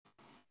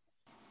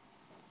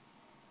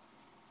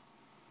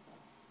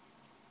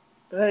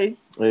Hey,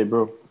 Hey,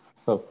 bro.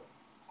 What's up?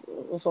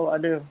 what's up,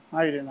 Adele?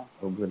 How you doing now?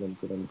 I'm good. I'm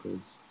good. I'm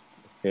good.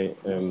 Okay.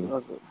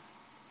 What's up?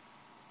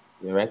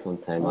 You're right on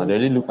time. What's-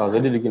 I was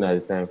already looking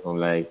at the time from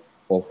like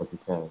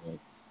 4:45. Like,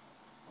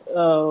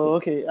 Oh,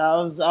 okay.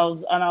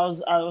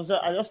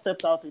 I just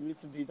stepped out a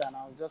little bit and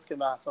I was just came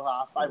back. So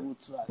at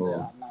 5:02, I said,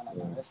 oh, no, no, no.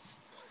 yeah. Let's.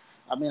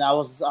 I mean, I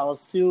was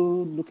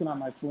still looking at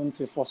my phone,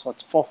 say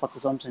 4:40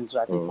 something. So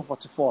I think Oh,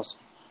 4:44.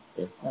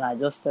 yeah. Then I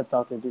just stepped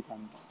out a bit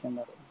and came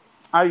back.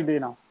 How you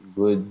doing now?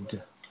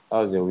 Good.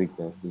 How was your week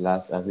then?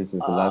 At least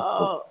since the last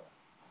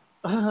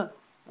Uh,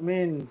 I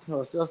mean, it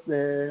was just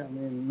there. I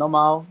mean,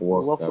 normal. We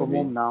work work that from we,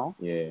 home now.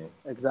 yeah.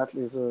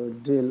 Exactly. So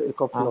do a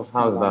couple of things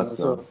How's and that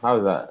also now?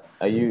 How's that?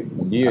 Do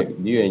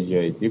you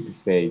enjoy it? Do you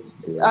prefer it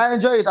to like, I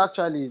enjoy it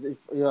actually. If,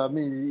 yeah,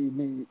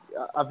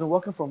 I've been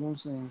working from home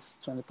since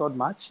 23rd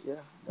March. Yeah,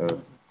 uh,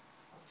 definitely.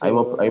 are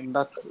you So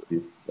that's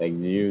productive? Like,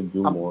 do you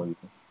do um, more?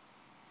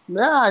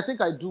 yeah. I think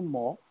I do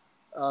more,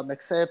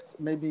 except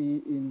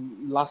maybe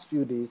in last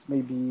few days.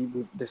 Maybe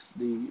with this,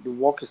 the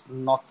work is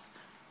not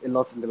a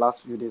lot in the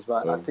last few days.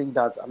 But I Uh, think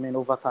that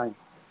over time,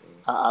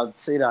 I'd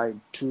say that I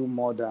do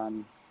more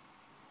than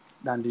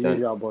the than,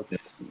 usual. But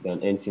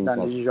than entering than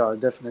the task, usual,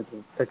 definitely.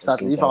 entering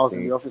Exactly. If I was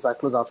in the task. office, I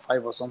close at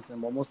 5 or something.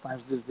 But most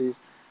times these days,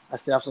 I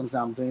still have something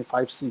I'm doing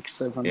 5, 6,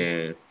 7 Yeah.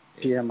 Yeah.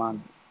 p.m.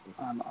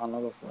 and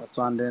all of that.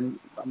 So and then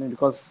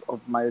because of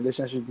my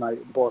relationship with my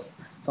boss,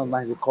 Yeah.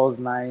 sometimes he calls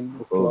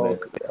 9 Oh, man.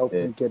 o'clock, help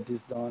Yeah. me get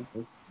this done.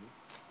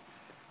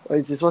 But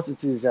it is what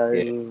it is,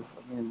 Jerry. Yeah.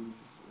 I mean,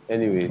 it's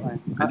Anyways, fine.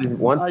 at least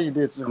How one. you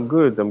do too? I'm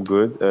good. I'm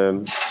good.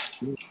 I'm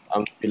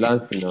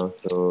freelancing now,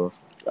 so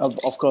Of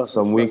course,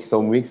 of course.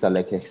 some weeks are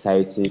like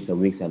exciting, some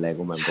weeks are like,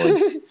 oh my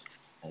god,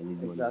 I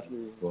need money. Exactly.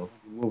 But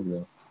we move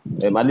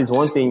now. At least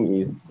one thing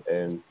is,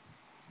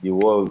 the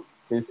world,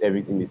 since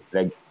everything is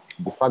like,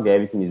 the fact that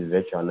everything is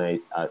virtual now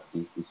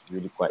is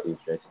really quite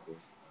interesting.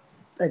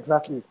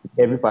 Exactly.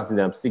 Every person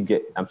that I'm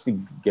still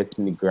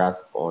getting the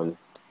grasp on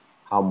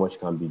how much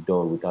can be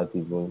done without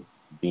even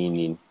being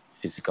in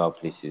physical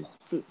places.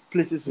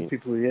 Places with You,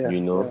 people, yeah,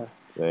 you know,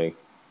 yeah. like,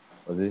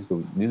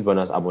 this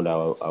bonus album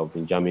that I've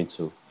been jamming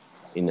to.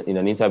 In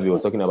an interview, I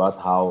was talking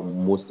about how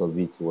most of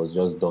it was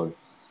just done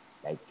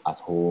like at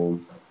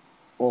home,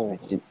 Oh.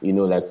 switching,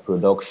 like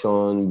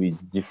production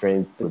with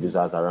different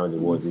producers around the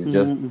world. It's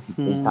just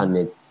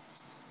internet.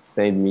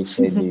 Send me,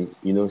 send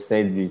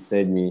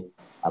me.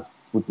 I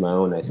put my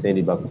own, I send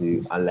it back to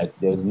you. And like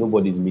there's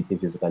nobody's meeting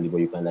physically, but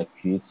you can like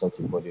create such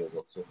a body of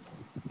work. So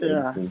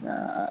Yeah, everything.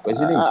 yeah. But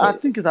it's really I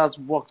interesting. think it has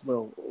worked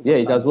well Yeah,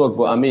 over it has time. worked, It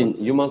but I has mean, worked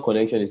well. human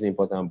connection is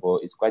important. But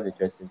it's quite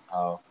interesting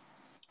how,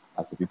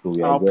 as a people,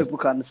 we are How just people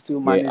can still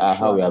yeah, manage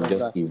through how we and all have of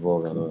just that.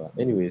 evolved and all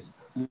that. Anyways,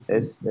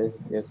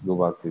 let's go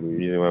back to the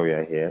reason why we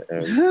are here.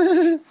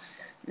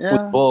 Yeah.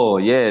 Football,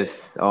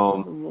 yes.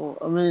 Well,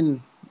 I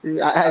mean,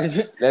 I,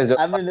 Let's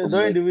just I start mean, from during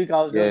where, the week,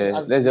 I was just yeah,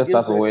 as let's the just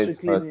start games from were where it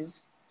trickling in.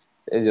 hurts.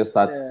 Let's just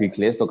start Yeah.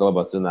 quickly. Let's talk about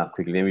Barcelona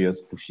quickly. Let me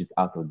just push it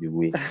out of the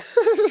way.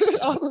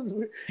 So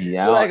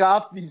Yeah, like I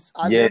have peace,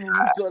 and yeah, then we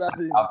move to other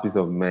things. have peace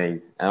of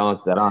mind. I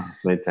don't have to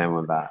spend time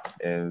on that.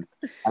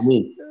 I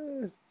mean,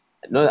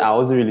 no, I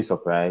wasn't really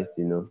surprised.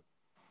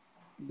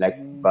 Like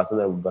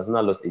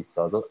Barcelona lost 8.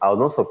 So I was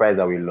not surprised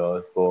that we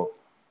lost, but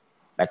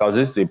like I was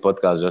listening to a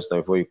podcast just now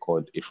before you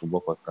called, a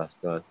football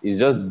podcast. It's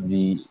just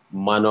the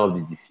manner of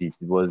the defeat.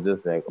 It was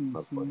just like, oh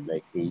my god,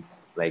 like 8,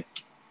 like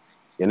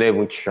you're not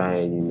even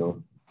trying.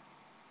 Come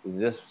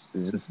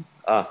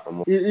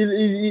on.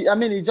 I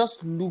mean, it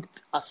just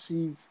looked as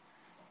if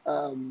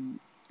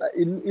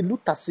it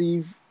looked as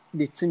if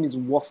the team is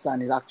worse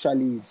than it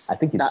actually I is.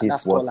 think it That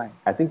is worse. scoreline.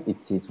 I think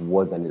it is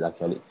worse than it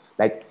actually.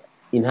 Like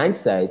in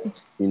hindsight,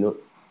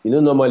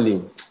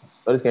 normally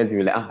all this kind of thing,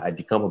 you're like, I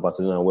decamp for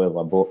Barcelona or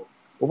whatever. But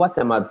over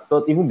time, I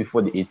thought even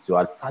before the 8-2,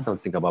 I'd sat down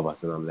and think about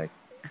Barcelona. I'm like,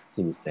 this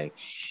team is like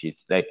shit.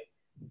 Like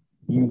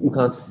you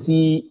can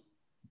see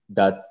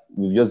that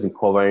we've just been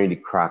covering the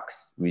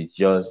cracks. We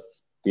just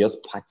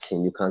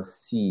patching. You can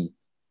see it.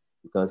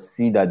 You can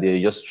see that they're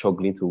just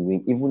struggling to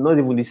win. Even not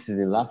even this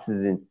season, last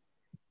season,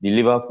 the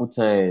Liverpool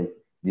time,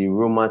 the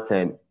Roma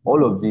time,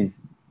 all of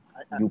these,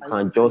 you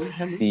can Can just you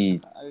hear me? see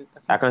it.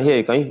 I I can't can hear hear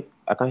you. you.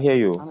 I can hear I don't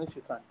you. know if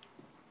you can.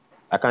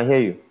 I can hear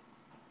you.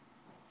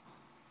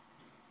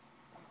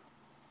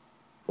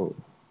 Oh,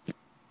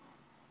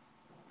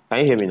 can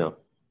you hear me now?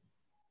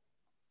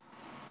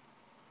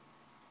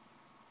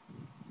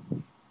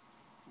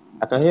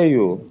 I can hear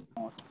you.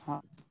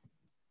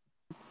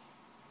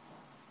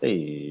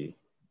 Hey,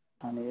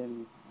 Can you hear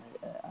me?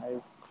 I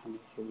can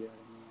hear you.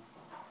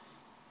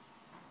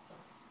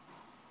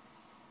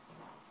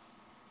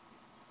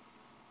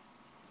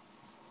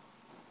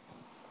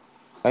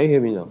 can you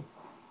hear me now?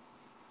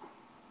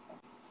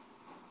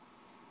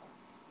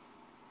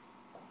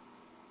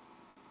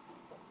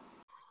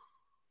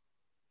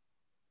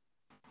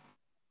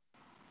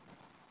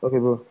 Okay,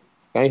 bro.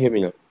 Can you hear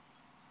me now?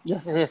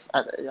 Yes, yes.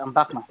 I'm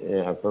back now.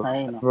 Yeah, I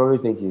hear you I now. probably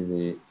think it's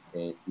the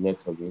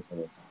net of the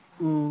internet.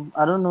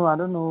 I don't know. I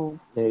don't know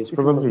Yeah, it's if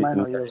it was probably mine the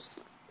or internet. yours.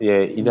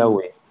 Yeah, either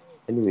way.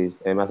 Anyways,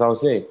 as I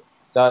was saying,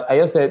 so I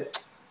just said,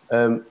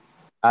 um,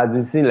 I've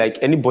been seeing like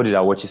anybody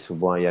that watches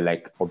football and you're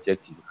like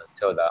objective, you can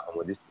tell that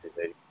this is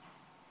very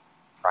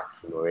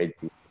fraction already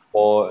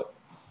before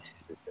this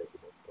season started.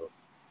 So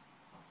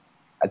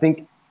I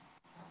think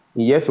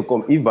in years to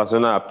come, if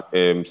Barcelona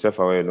are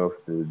self-aware enough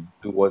to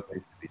do what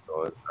needs to be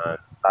done and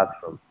start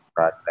from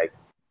scratch, like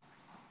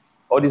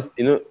all this,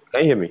 can you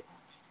hear me?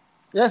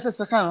 Yes, yes,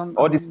 I can.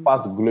 All this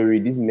past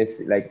glory, this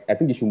mess, like I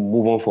think they should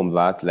move on from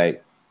that.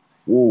 Like,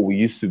 oh, we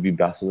used to be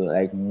Barcelona,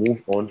 like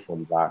move on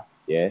from that,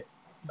 yeah,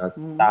 and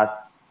start.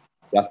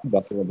 That's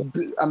Barcelona.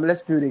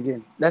 Let's build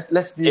again.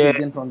 Let's build Yeah,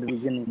 again from the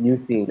beginning. new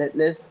thing.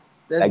 Let's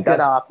like get that.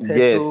 our Pedro,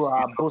 Yes,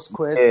 our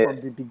Busquets yes, from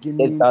the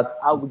beginning. that.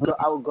 How we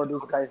got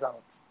those guys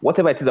out.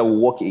 Whatever it is that will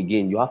work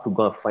again, you have to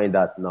go and find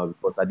that now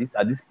because at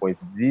this point,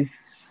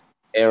 this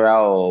era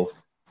of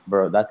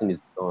bro, that thing is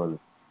done.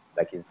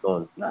 Like it's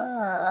done.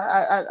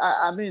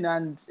 I mean,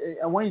 and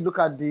when you look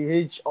at the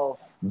age of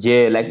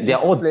like they're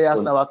all players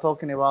done. that we're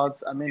talking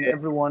about, I mean,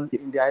 everyone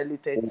in their early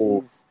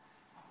 30s.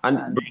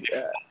 And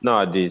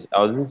nowadays,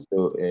 I was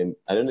listening to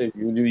I don't know if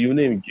you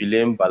know him,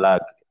 Julian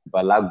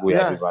Balago.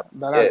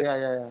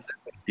 Yeah.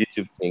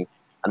 YouTube thing,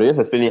 and he was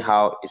just explaining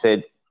how he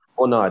said,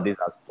 "Oh, nowadays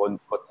has gone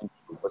cutting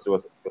through," because he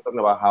was talking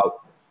about how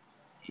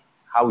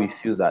he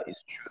feels that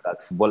it's true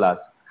that footballers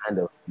kind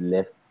of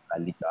left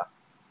La Liga,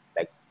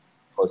 like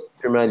because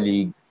Premier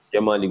League,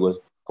 German League was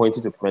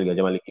pointing to Premier League,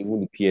 German League, even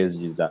the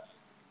PSG is that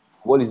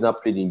football is now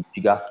played in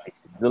bigger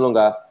spaces, no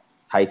longer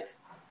tight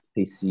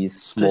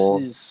spaces, small.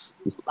 As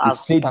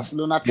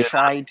Barcelona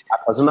tried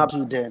to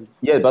do them.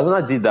 Yeah,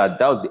 Barcelona did that.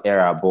 That was the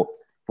era, but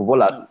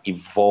football has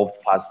evolved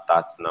past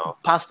that now.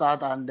 Past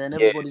that, and then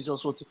everybody's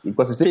just want to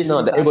because it's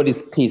now that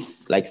everybody's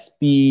pace, like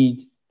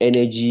speed,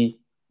 energy,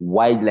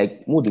 wide,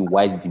 like more the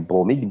wide the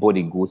ball, make the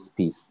body go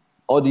space.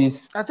 All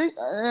these. I think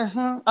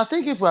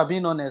if we are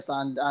being honest,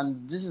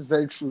 and this is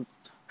very true,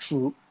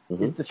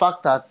 is the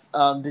fact that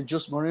the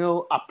Jose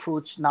Mourinho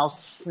approach now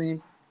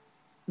seems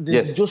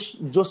this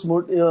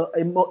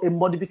a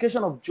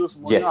modification of Jose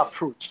Mourinho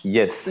approach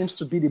seems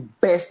to be the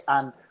best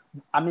and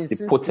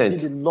seems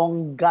potent. to be the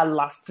longer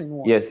lasting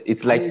one. Yes,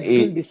 it's like it's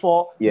been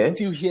before, it's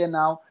still here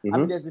now.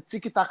 Mm-hmm. There's the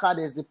tiki-taka,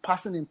 there's the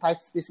passing in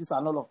tight spaces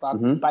and all of that.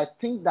 Mm-hmm. But I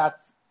think that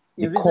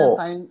in recent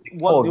time,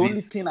 the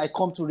only thing I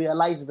come to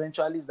realize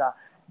eventually is that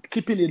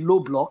keeping a low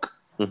block,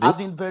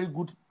 having very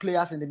good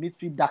players in the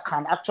midfield that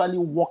can actually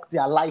work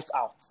their lives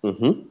out,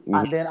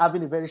 and then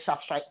having a very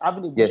sharp strike,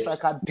 having a good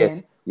striker,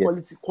 then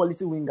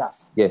quality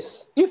wingers.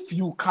 Yes. If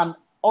you can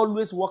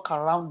always work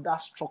around that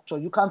structure,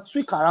 you can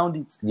tweak around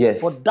it. Yes.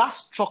 But that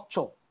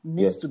structure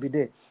needs to be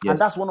there. Yes. And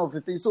that's one of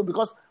the things. So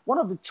because one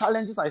of the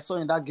challenges I saw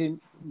in that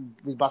game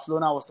with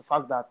Barcelona was the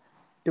fact that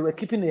they were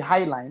keeping a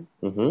high line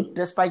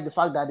despite the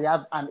fact that they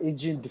have an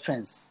aging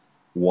defense.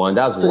 There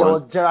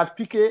was Gerard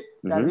Piqué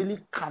that really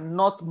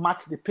cannot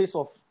match the pace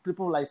of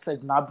people like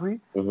Serge Gnabry,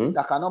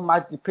 that cannot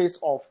match the pace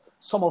of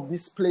some of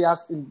these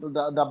players in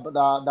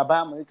the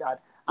Bayern Munich had.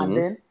 And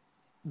then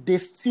they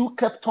still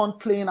kept on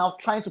playing out,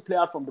 trying to play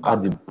out from the back.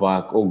 At the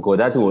back. Oh, God,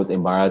 that was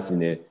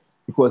embarrassing.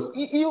 Because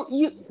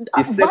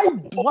exactly.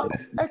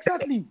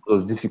 It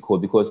was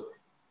difficult because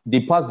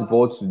they passed the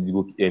ball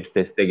to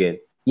Ter Stegen.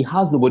 He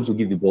has nobody to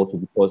give the ball to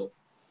because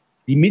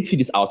the midfield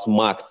is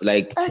outmarked.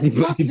 Like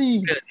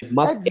exactly.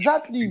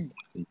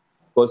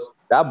 Because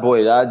that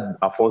boy, that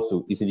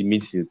Afonso, is in the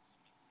midfield.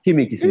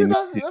 Kimmich is in the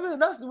midfield.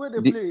 That's the way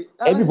they play.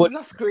 Everybody,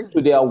 that's crazy. So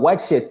there are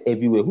white shirts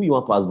everywhere. Who you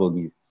want pass ball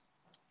give?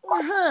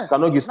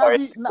 Cannot give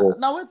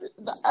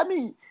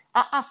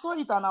I saw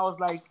it and I was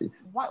like,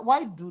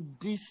 why do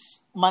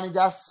these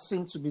managers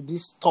seem to be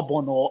this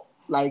stubborn or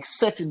like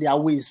set in their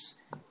ways?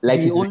 Like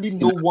they only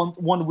know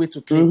one way to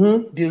play.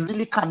 They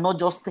really cannot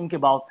just think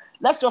about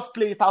let's just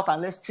play it out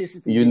and let's chase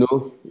it.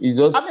 It's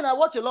just. I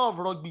watch a lot of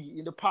rugby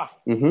in the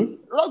past.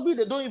 Rugby,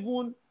 they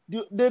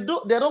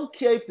don't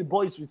care if the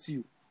ball is with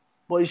you,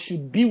 but it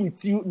should be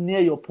with you near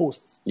your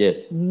post.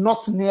 Yes.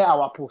 Not near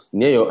our post.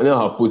 Near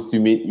our post, you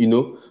mean,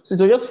 So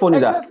it was just funny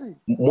that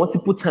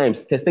multiple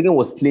times Ter Stegen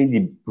was playing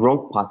the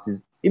wrong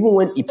passes. Even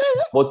when he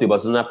bought the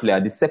Barcelona player,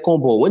 the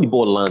second ball, when the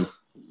ball lands,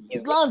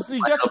 he's going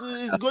to.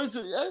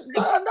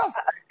 And that's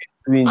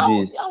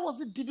how was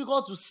it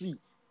difficult to see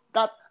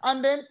that?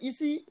 And then you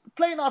see,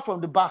 playing out from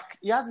the back,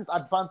 it has its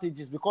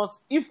advantages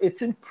because if a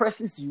team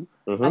presses you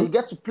and you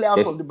get to play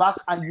out from the back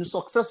and you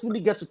successfully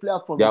get to play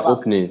out from the back,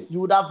 openings. You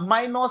would have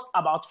minused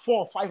about 4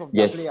 or 5 of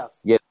their players.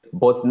 Yes,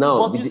 but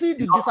now. But you see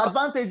the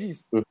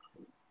disadvantages.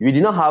 We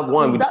did not have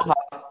one.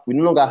 We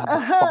no longer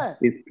have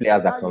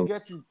players that can.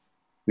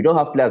 We don't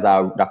have players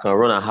that can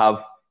run and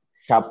have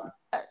sharp.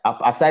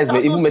 Aside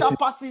even sharp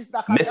passes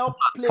that can help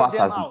play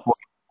them out.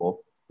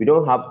 We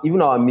don't have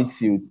even our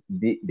midfield.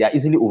 They are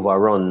easily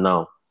overrun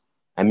now.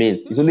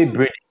 It's only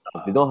brain.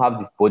 They don't have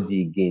the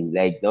body again.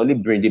 Like they only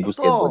brain. They boost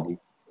their body.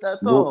 The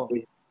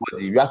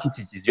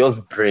Rakitic is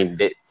just brain.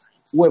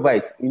 Whoever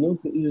it's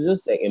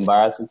just like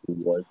embarrassing to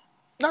watch.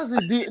 That's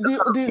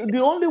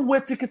the only way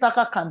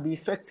tiki-taka can be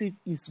effective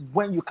is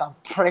when you can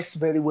press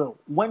very well.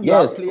 When you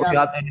have players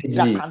that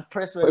can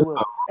press very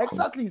well.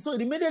 Exactly. So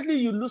immediately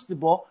you lose the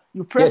ball,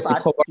 you press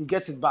hard, you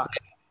get it back.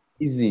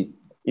 Easy.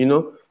 you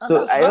know. And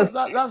So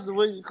that's the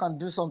way you can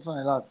do something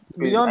like that.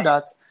 Beyond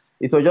that,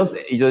 it was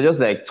just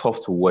like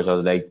tough to watch. I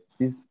was like,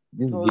 this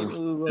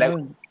game, like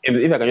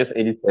if I can just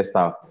end it first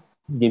half,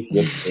 this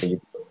game should just end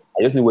it.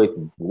 I just knew where to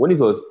go. When it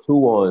was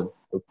 2-1,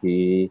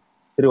 okay,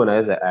 3-1, I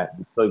was like,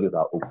 the floodgates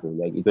are open.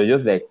 Like it was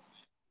just like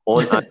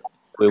on and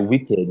we're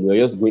wicked. We were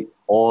just going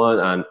on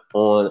and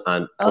on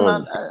and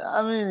on.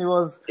 I mean, it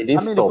was. It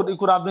didn't stop. It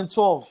could have been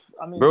 12.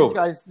 I mean, Bro, these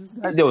guys.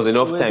 if there was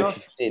enough time,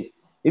 15.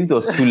 If it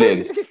was 2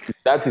 legs,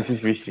 that's if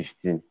it reached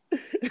 15.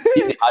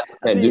 If they had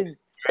time, they're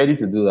ready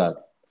to do that.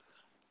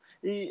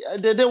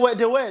 They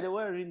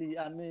were really.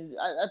 I mean,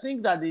 I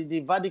think that the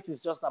verdict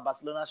is just that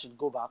Barcelona should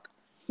go back.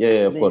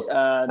 Yeah, of course.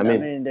 I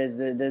mean,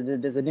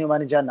 there's a new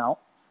manager now.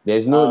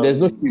 There's no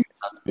shame, to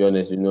be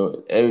honest. You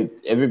know,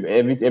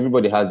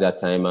 everybody has their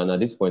time, and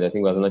at this point, I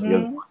think Barcelona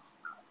should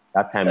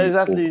that time.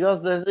 Exactly.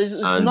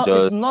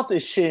 It's not a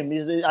shame.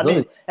 I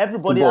mean,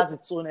 everybody has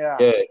its own era.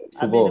 Yeah,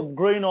 I mean,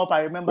 growing up,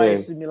 I remember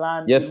AC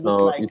Milan. Yes, now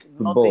like it's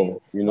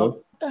football. You know.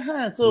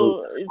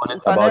 So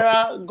it's an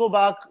era. Go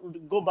back,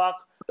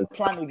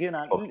 plan again.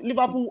 And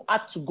Liverpool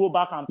had to go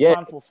back and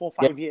plan for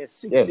 4-5 years,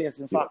 6 years,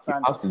 in fact. You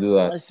have to do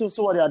that. And still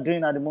see what they are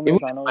doing at the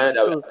moment.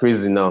 Even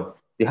crazy now.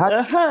 They had.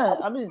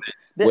 I mean,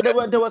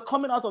 they were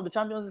coming out of the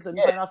Champions League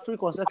semi-final 3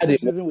 consecutive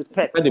seasons with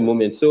Pep. At the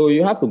moment, so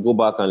you have to go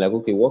back and like,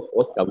 okay,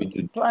 what can we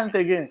do? Plan it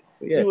again.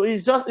 Yeah.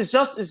 It's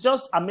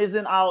just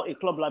amazing how a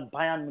club like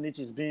Bayern Munich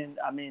is being.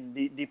 I mean,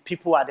 the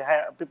people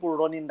people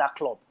running that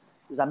club.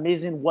 It's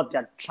amazing what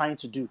they're trying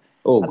to do.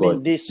 Oh, I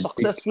mean, they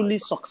successfully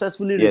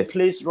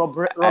replaced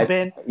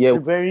Robben.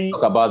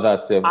 Talk about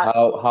that.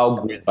 How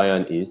great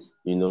Bayern is,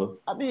 you know.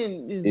 I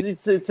mean,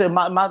 it's a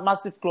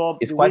massive club.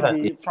 It's quite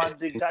an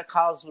the guy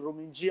Carlos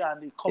Rominji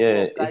and the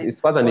couple of guys.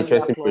 It's quite an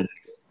interesting project.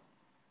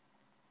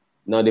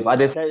 Now they've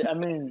added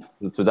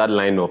to that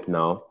lineup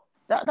now.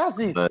 That's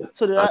it.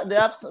 So they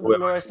have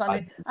Leroy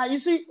Sané. And you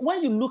see,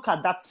 when you look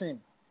at that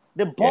team,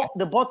 they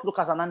bought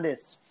Lucas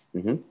Hernandez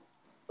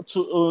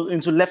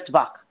into left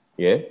back.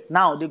 Yeah.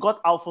 Now they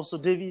got Alphonso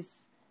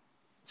Davies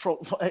from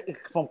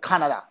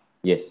Canada.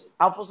 Yes.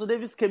 Alphonso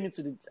Davies came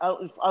into the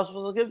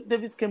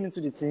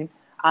team,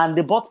 and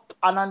they bought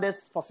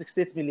Hernandez for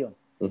 68 million.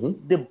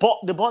 They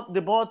bought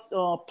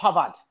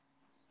Pavard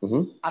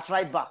at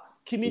right back.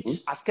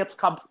 Kimmich has kept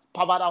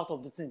Pavard out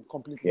of the team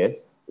completely.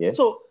 Yes.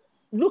 So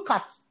look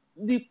at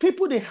the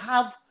people they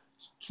have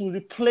to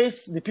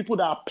replace the people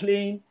that are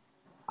playing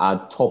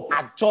are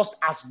just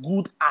as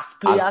good as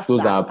players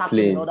that are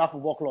starting in other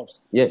football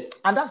clubs. Yes.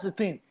 And that's the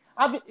thing.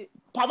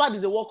 Pavard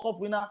is a World Cup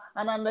winner,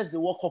 and Hernandez is a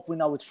World Cup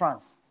winner with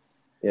France.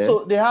 Yeah.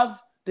 So they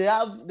have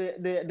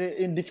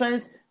in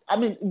defense. I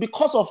mean,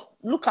 because of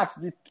look at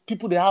the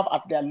people they have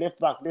at their left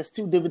back. There's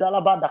still David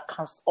Alaba that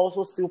can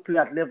also still play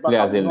at left back.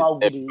 I don't know how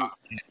good he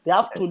is. They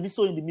have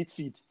Tolisso in the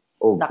midfield.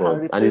 Oh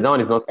God! And his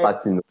one is not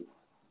starting.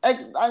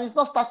 And it's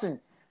not starting.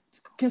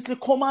 Kingsley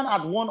Coman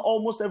had won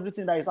almost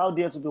everything that is out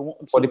there to be won.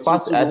 For the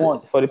past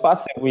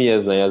 7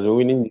 years now, he has been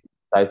winning the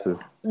titles.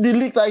 The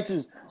league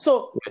titles.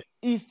 So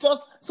it's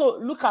just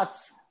look at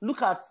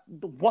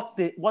what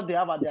they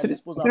have at their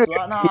disposal. So they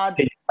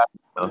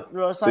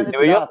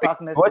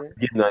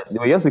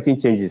were just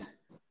making changes.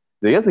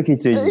 The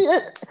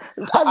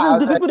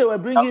people they were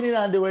bringing in,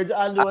 and they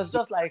was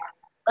just like,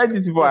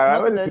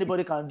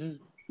 anybody can do.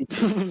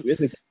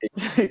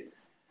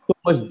 So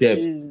much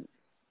depth.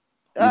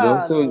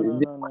 That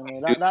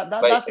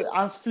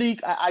Hans Flick,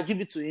 I give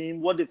it to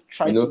him. What they've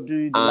tried to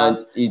do in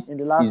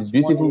the last it's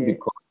beautiful 1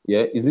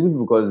 year. It's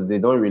beautiful because they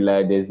don't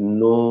rely. There's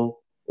no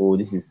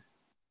this is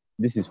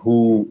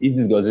who. If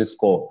this doesn't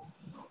score,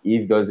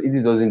 if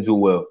it doesn't do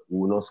well, we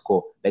will not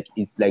score. Like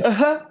it's like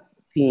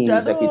team.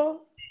 It's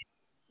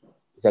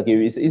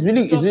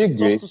really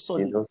great.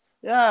 You know?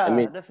 Yeah, I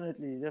mean,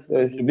 definitely.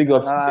 Big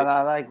ups.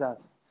 I like that.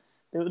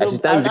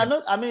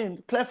 I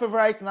mean, clear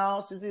favorite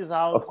now. City is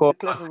out. Of course,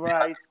 clear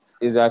favorite.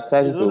 It's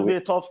going to be a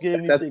tough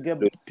game if they get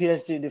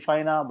PSG in the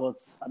final, but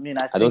I mean,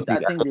 I think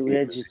they will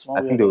edge it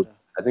one way or another.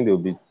 I think they will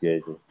beat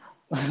PSG.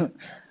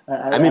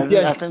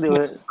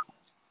 PSG.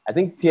 I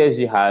think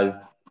PSG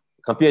has.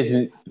 Can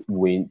PSG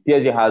win?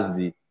 PSG has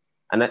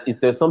and if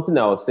there's something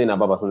I was saying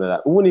about Barcelona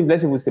that even if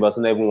let's say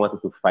Barcelona even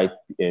wanted to fight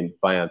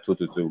Bayern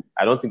 2-2,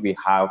 I don't think we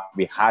had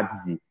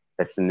the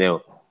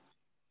personnel.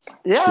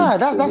 Yeah,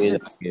 that's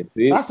it.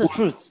 That's the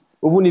truth.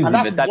 Even if and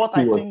that's what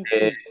I think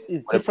is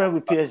different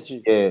with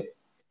PSG. Yeah.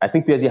 I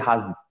think PSG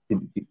has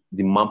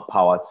the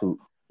manpower to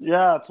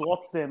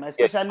watch them,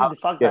 especially the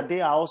fact that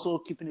they are also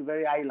keeping a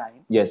very high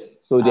line. Yes,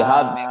 so they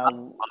have the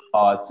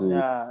manpower to.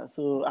 Yeah,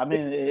 so I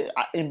mean,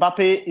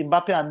 Mbappe and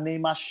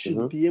Neymar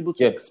should be able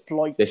to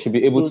exploit. They should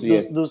be able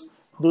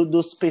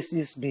those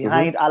spaces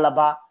behind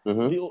Alaba,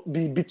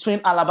 between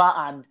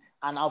Alaba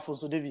and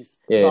Alphonso Davies.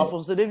 Yeah. So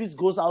Alphonso Davies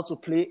goes out to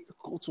play,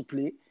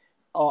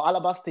 or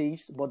Alaba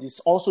stays, but it's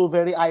also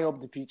very high up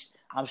the pitch.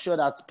 I'm sure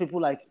that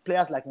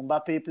players like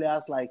Mbappe,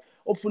 players like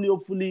hopefully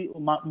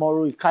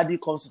Mauro Icardi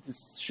comes to the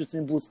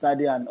shooting booth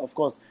study, and of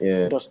course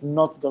does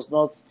not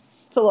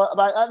So,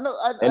 but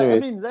I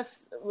Anyways, mean,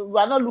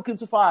 we're not looking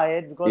too far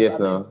ahead because yes, I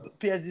mean, now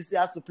PSG still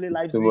has to play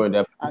tomorrow Leipzig,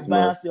 they're and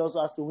tomorrow. Bayern still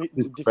also has to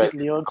defeat Right.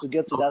 Lyon to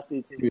get to that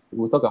stage.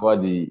 We'll talk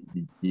about the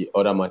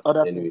other matches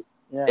Other anyway. things,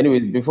 yeah.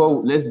 Anyways,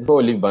 before we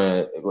leave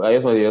Bayern, I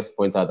just want to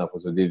point out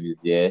Afonso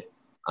Davies, yeah,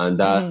 and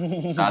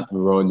that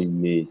run he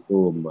made.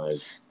 Oh my!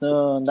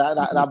 No,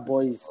 that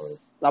boy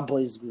is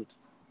good.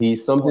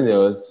 He's something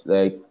else.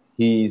 Like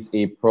he's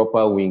a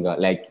proper winger.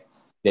 Like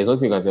there's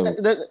nothing you can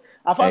tell me.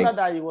 I found out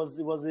that he was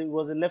a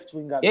left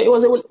winger. Yeah, it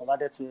was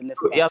converted to a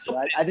left back. Yeah, so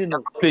I didn't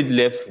know. Played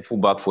left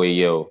fullback for a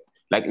year.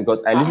 Like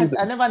because I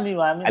never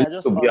knew. I mean, I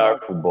just found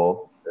out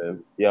football.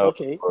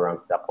 Okay.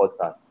 Around that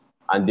podcast,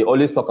 and they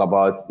always talk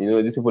about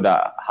these people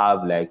that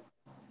have like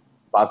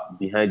back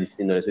behind the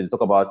scene. So they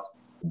talk about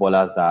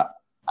ballers that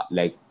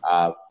like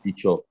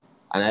feature.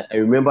 And I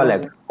remember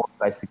like 4,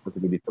 5, 6 months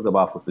ago they talked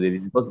about Afonso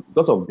Davies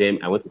because of them.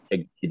 I went to check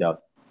the kid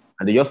out,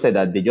 and they just said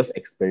that they just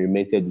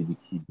experimented with the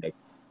kid. Like,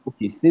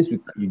 okay, since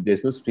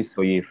there's no space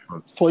for you in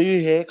front. For you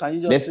here, can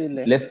you just play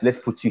left? Let's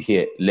put you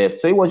here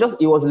left. So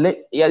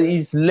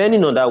he's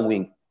learning on that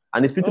wing,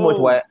 and it's pretty much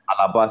why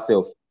Alaba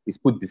self is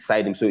put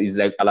beside him. So it's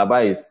like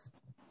Alaba is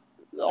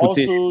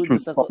also the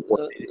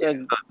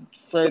second.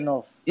 Fair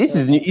enough.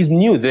 He's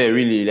new there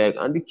really, like,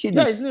 and the kid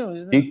is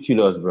new. Big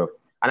chillers, bro.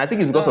 And I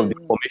think it's because of the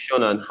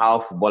formation and how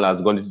football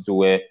has gone into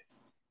where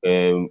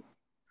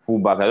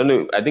fullback. I don't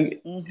know. I think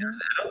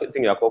I don't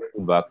think they're called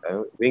fullback.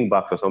 Wing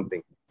back or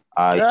something.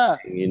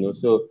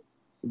 So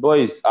the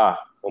boy is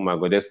oh my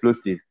god,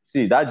 explosive.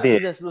 See that day,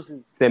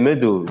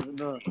 Semedo.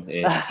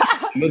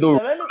 Semedo.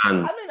 I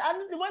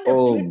mean, when they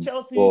played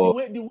Chelsea,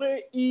 the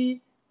way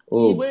he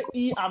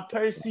and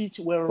Perisic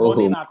were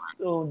running at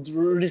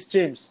Reece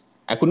James.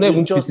 I could not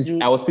even pity.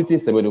 I was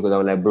pitying Semedo because I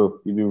was like, bro,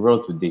 you will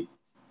run today.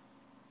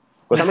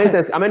 But how many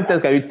times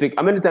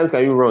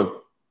can you run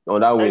on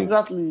that wing?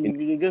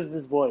 Exactly against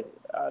this boy,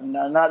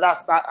 and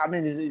that's that. I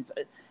mean,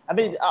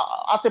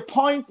 at the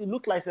point it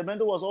looked like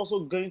Semedo was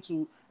also going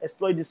to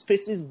exploit the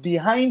spaces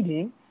behind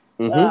him.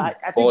 I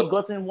think he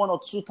got in 1 or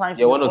 2 times.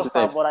 Yeah, 1 or 2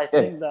 times. But I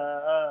think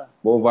that.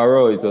 But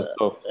overall, it was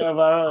tough.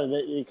 Overall,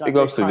 big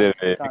ups to them.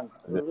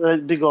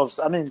 Big ups.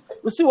 I mean,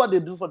 we'll see what they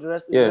do for the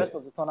rest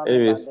of the tournament.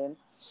 Anyways, and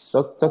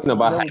then talking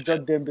about then we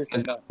judge them based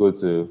on that. Go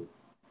to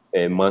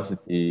Man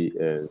City.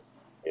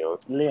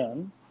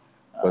 Lyon.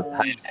 Because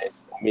I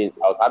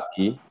was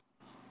happy.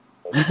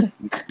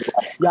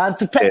 You're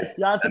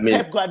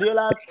anti-Pep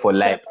Guardiola. For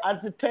life.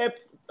 Anti-Pep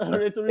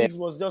rhetoric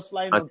was just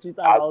flying on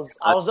Twitter. I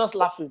was just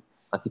laughing.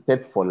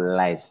 Anti-Pep for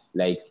life.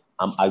 Like,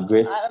 I'm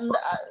aggressive.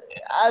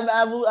 And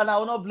I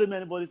will not blame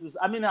anybody.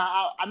 I mean,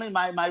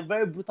 my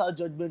very brutal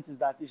judgment is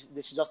that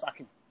they should just sack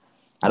him.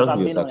 I don't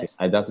think they'll sack him.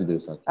 I doubt they'll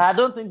sack him. I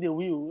don't think they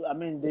will. I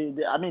mean,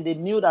 they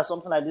knew that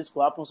something like this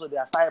could happen, so they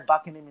started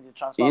backing him in the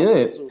transfer.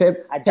 Yeah, so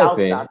Pep. I doubt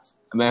that.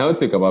 My whole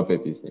take about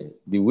Pep is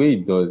the way he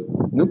does.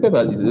 Pep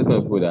is the kind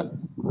of people that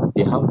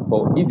they have.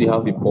 If they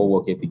have a poor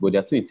work ethic, but they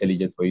are too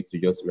intelligent for you to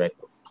just write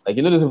up. Like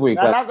those people.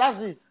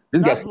 That's it.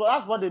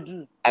 That's what they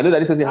do. I know that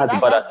this person has a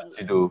bad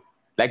attitude though.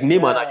 Like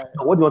Neymar,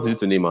 what do you want to do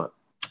to Neymar?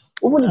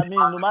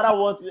 No matter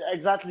what you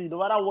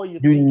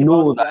think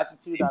about the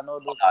attitude and all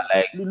those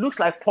things, it looks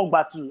like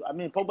Pogba too. I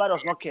mean, Pogba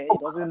does not care. He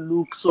doesn't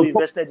look so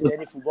invested in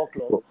any football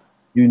club.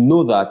 You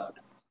know that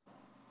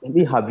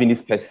maybe having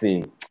this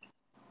person,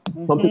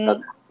 something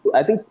that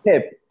I think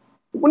Pep,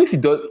 even if he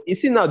does, you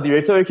see now the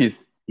rhetoric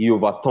is he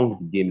overturned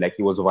the game, like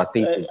he was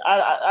overthinking.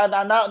 And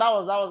that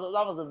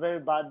was a very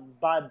bad.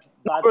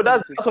 Bro,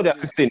 that's what they're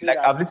saying. Like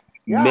I've listened.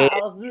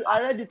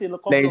 I read it in a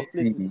couple of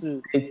places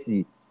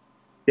too.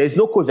 There's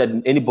no coach that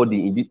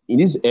anybody in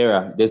this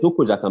era. There's no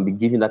coach that can be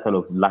given that kind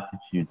of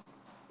latitude.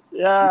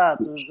 Yeah,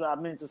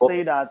 to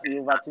say that he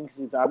overthinks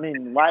it. I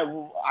mean, why?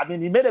 I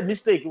mean, he made a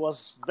mistake. It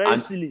was very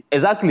silly.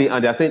 Exactly,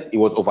 and they're saying he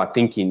was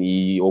overthinking.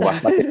 He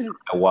overstarted.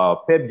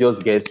 Wow, Pep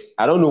just gets.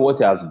 I don't know what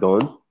he has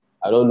done.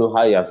 I don't know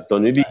how he has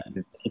done. Maybe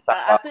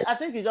I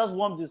think he just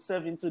warmed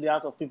himself into the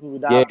heart of people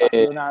with that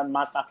Barcelona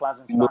masterclass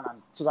in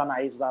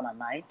 2008,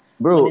 2009.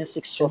 Bro, winning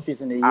 6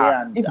 trophies in a year,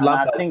 and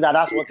I think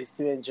that's what he's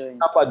still enjoying.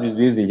 Lampard is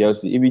based in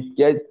Chelsea.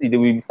 If they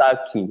will be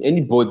stacking.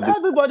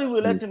 Everybody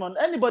will let him on.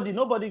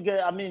 Nobody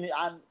get. I mean,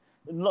 and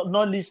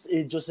not least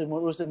Jose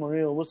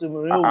Mourinho. Jose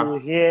Mourinho will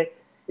hear.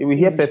 He will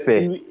hear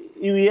Pepe.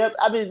 He will hear.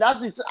 I mean,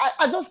 that's it.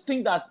 I just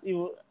think that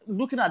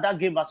looking at that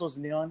game versus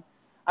Lyon,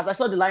 as I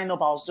saw the lineup,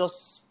 I was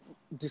just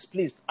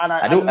displeased, and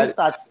I looked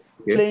at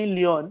playing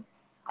Lyon.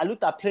 I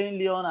looked at playing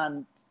Lyon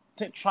and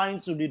trying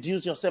to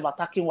reduce yourself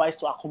attacking wise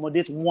to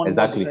accommodate one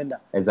defender.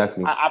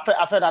 Exactly. I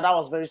felt that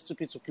was very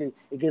stupid to play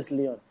against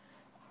Lyon.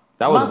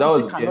 Man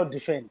City cannot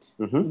defend.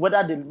 Mm-hmm.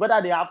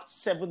 Whether they have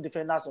 7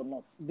 defenders or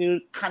not,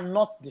 they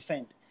cannot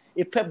defend.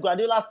 A Pep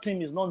Guardiola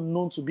team is not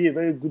known to be a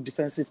very good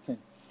defensive team.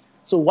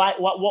 So why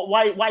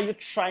are you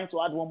trying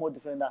to add one more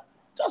defender?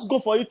 Just go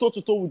for it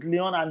toe-to-toe with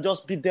Lyon and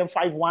just beat them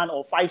 5-1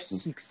 or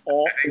 5-6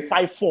 or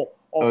 5-4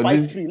 or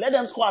 5-3. Let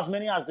them score as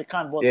many as they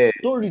can, but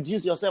don't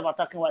reduce yourself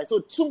attacking-wise. So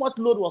too much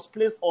load was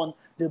placed on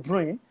De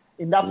Bruyne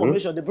in that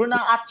formation. De Bruyne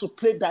had to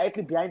play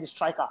directly behind the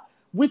striker,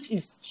 which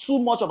is too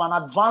much of an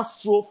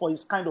advanced throw for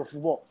his kind of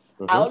football.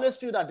 I always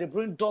feel that De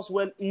Bruyne does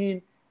well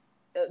in,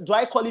 do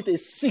I call it a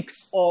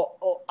 6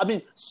 or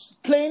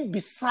playing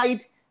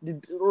beside the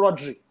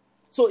Rodri.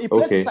 So he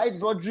plays beside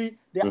Rodri.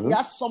 He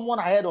has someone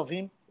ahead of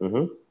him.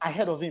 And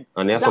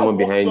he has someone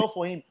behind. Well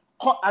for him.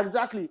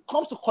 Exactly.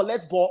 Comes to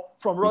collect ball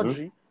from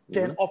Rodri.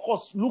 Then, of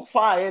course, look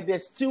far ahead.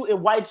 There's still a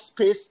wide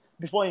space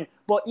before him.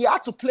 But he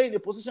had to play in a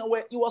position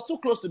where he was too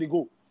close to the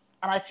goal.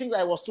 And I think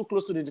that he was too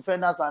close to the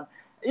defenders. And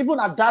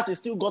even at that, he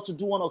still got to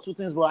do one or two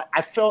things. But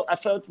I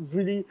felt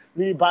really,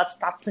 really bad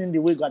starting the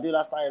way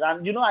Guardiola started.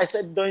 And, I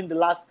said during the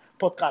last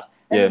podcast,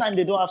 anytime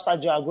they don't have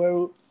Sergio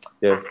Aguero,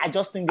 I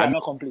just think they're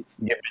not complete.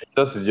 Yeah,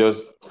 just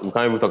we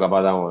can't even talk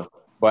about that one.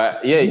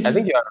 But, yeah, I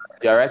think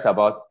you're right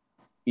about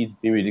it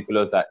being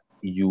ridiculous that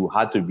you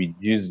had to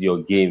reduce your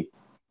game.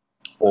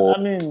 For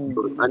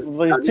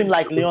a team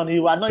like Lyon,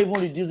 you are not even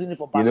reducing it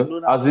for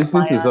Barcelona. I was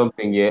listening to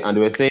something, and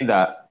they were saying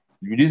that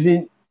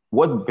reducing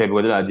what Pep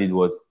Guardiola did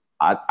was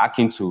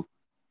akin to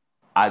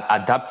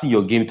adapting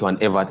your game to an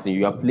Everton.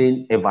 You are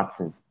playing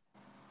Everton,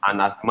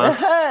 and as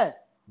man,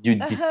 you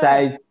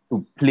decide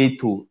to play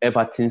to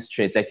Everton's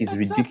strength. Like it's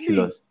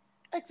ridiculous.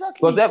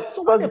 Exactly.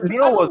 Because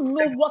Lyon was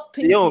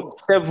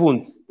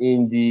seventh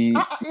in the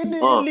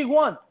League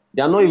One.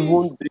 They are not even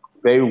doing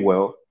very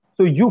well.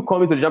 So you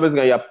come into the Champions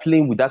League and you are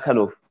playing with that kind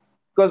of...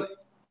 Because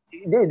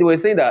they were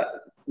saying that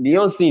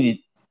Lyon seeing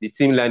the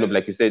team lineup,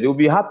 like you said, they will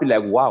be happy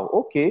like, wow,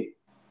 okay.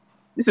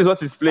 This is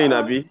what he's playing,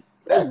 Abi.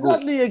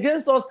 Exactly,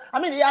 against us.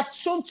 He had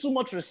shown too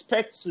much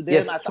respect to them.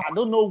 Yes. I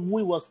don't know who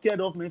he was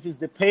scared of, Memphis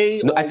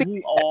Depay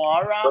or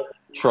Aura.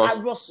 I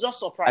was just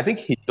surprised. I think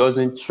he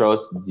doesn't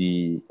trust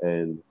the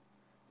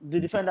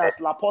defenders,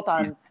 Laporte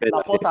and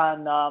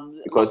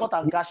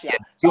Garcia. Yeah,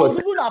 so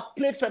people have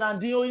played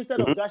Fernandinho instead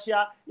of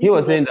Garcia. He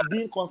was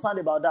being concerned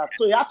about that.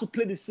 So he had to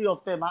play the three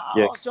of them. I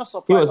was just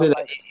surprised. He was saying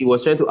that he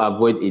was trying to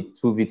avoid a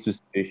 2v2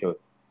 situation.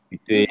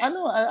 I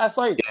know. I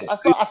saw it. Yeah.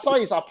 I saw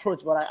his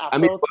approach, but I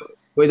felt...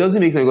 But it doesn't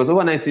make sense because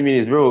over 90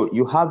 minutes, bro,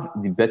 you have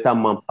the better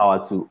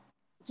manpower to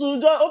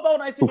over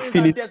 90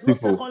 minutes. There's no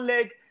second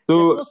leg.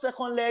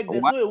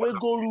 There's no away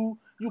goal rule.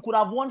 You could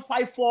have won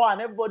 5-4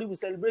 and everybody will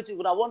celebrate. You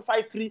could have won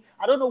 5-3.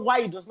 I don't know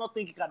why he does not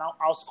think he can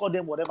outscore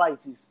them, whatever it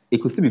is. It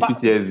could still be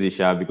PTSD,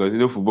 Sha, because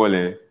football.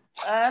 He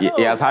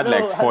has had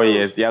 4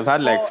 years. He has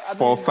had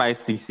 4, 5,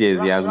 6 years.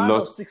 He has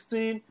lost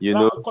 16.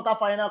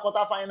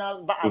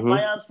 Quarterfinals.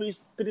 Bayern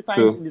 3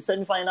 times in the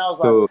semi-finals.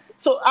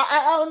 So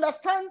I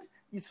understand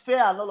it's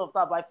fair and all of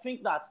that, but I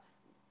think that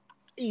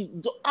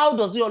how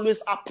does it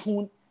always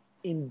happen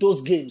in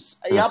those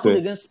games? It happened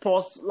against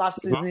Spurs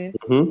last season.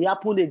 It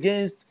happened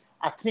against.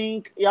 I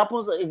think it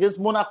happens against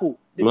Monaco.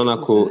 The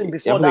season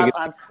before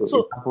that,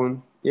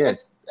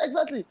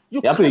 exactly.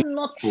 You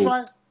cannot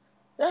try.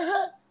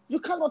 You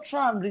cannot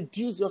try and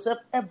reduce yourself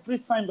every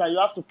time that you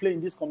have to play in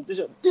this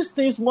competition. These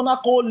teams,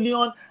 Monaco,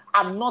 Lyon,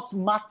 are not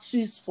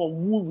matches for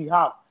who we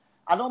have.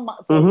 I don't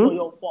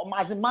for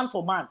as a man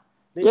for man.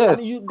 They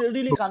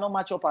really cannot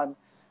match up, and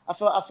I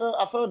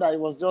felt that it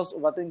was just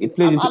overthinking.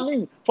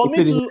 For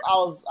me too,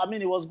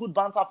 it was good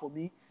banter for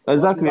me.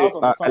 Exactly.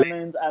 Because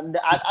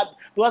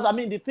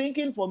the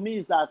thinking for me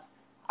is that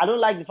I don't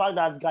like the fact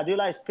that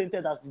Guardiola is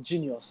painted as the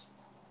genius.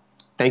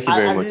 Thank you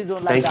very much. Really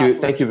don't like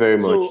thank you very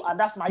much. So, and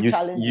that's my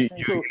challenge.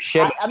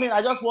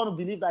 I just want to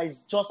believe that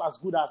he's just as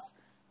good as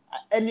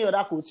any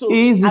other coach. So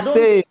I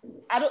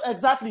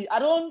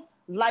don't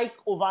like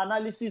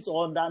over-analysis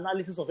or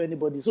under-analysis of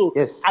anybody. So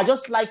I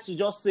just like to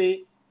just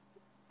say,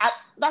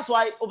 that's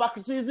why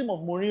over-criticism of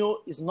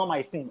Mourinho is not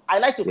my thing. I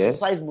like to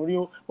criticize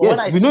Mourinho, but when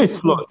I see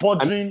it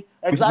bordering,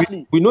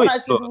 we know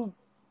it's flawed.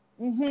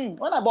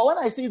 But when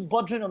I see it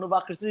bordering on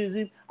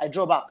over-criticism, I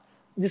draw back.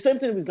 The same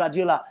thing with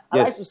Guardiola. I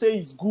like to say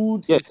he's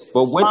good, he's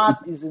smart,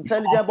 he's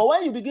intelligent. But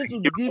when you begin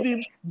to give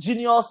him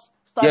genius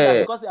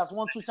standard because he has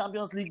won 2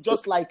 Champions League,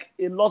 just like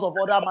a lot of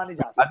other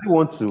managers. I do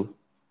want to.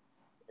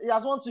 He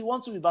has won 2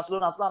 with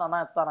Barcelona, Star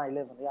 9, Star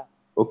 11. Yeah.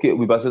 Okay,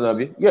 with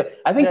Barcelona. Yeah,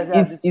 I think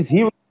it's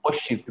hero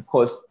worship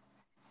because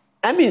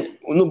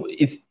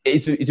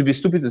it would be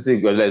stupid to say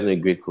Guardiola is not a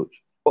great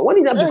coach. But when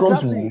it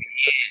becomes weird,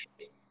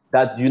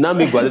 that you now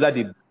make Guardiola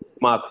the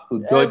mark to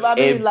dodge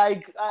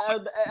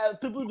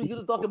people begin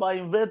to talk about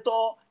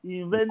reinventing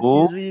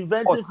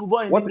football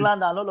in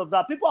England and all of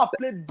that. People have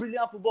played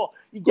brilliant football.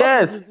 He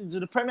got into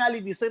the Premier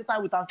League the same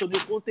time with Antonio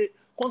Conte.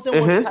 Conte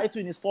won the title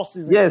in his first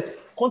season.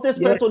 Yes. Conte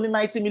spent only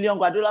 90 million.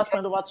 Guardiola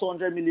spent over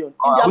 200 million in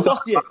their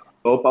first year.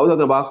 Are we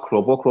talking about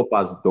Klopp? What Klopp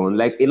has done?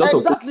 Like a lot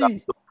of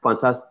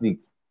fantastic.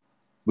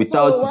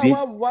 Without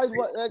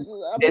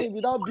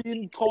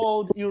being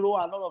called Euro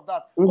and all of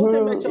that.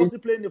 Conte made Chelsea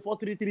playing the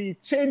 4-3-3.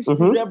 Changed,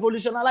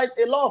 revolutionized.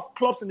 A lot of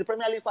clubs in the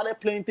Premier League started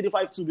playing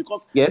 3-5-2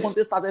 because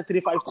Conte started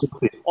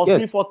 3-5-2 or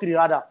 3-4-3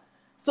 rather.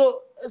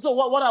 So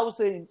what I was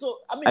saying. So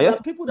there are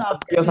people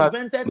that have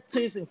invented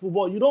things in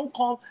football. You don't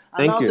come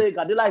and say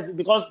Guardiola is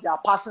because they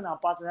are passing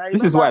and passing.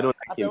 This is why I don't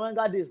like him.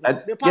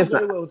 They pass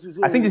very well too.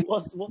 So I think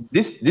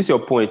this is your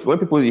point. When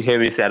people hear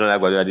me say I don't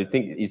like Guardiola, they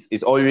think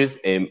it's always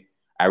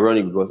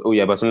ironic because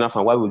Barcelona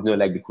fan. Why would you not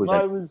like the coach? No,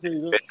 I will say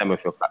First time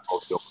of your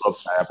club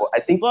career. But I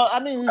think. Well, I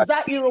mean, is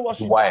that hero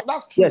worship? Why?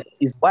 That's true. Yes,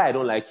 it's why I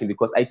don't like him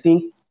because I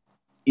think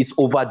it's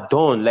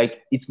overdone.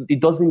 Like it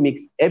doesn't make.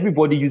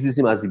 Everybody uses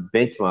him as a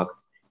benchmark.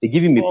 They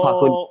give him a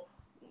pass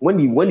when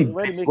he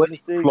makes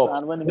mistakes flops,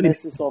 and when he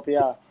messes up.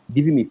 Yeah,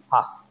 give him a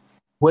pass.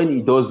 When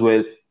he does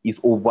well, it's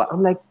over.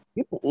 I'm like,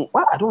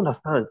 why? I don't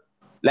understand.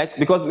 Like,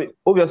 because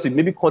obviously,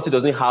 maybe Conte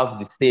doesn't have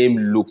the same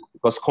look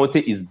because Conte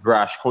is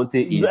brash. Conte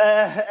is.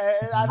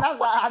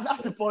 And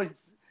that's the point.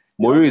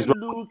 Mourinho is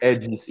not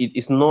edges.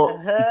 It's not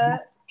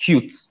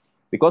cute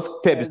because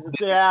Pep is.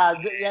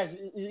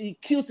 He's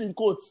cute in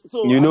quotes.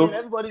 So,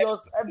 everybody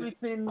does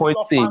everything.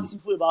 Pointing.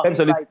 Pep's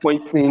always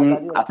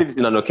pointing as if it's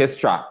in an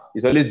orchestra.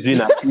 He's always doing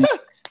that.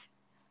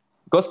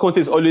 Because Conte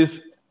is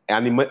always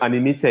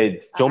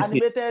animated,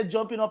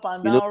 jumping up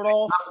and down,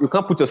 rough. You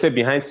can't put yourself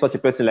behind such a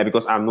person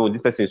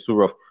this person is too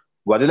rough.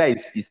 Guardiola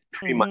is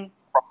pretty much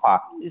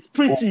proper. It's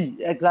pretty,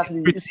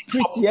 exactly. It's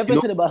pretty.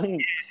 Everything about him.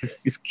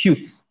 It's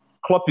cute.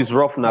 Klopp is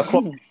rough now.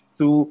 Klopp is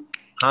too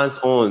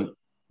hands-on.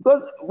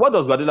 Because what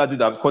does Guardiola do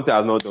that Conte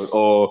has not done?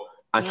 Or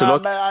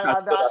Ancelotti?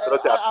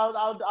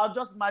 I'll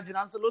just imagine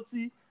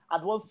Ancelotti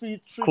had won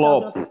three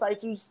Champions League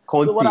titles.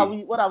 Conte, so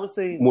what are we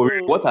saying?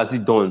 Mourinho, what has he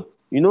done?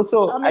 That's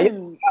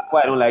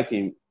why I don't like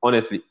him,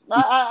 honestly.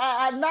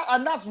 And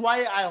that's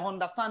why I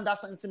understand that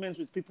sentiment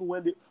with people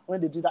when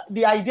they do that.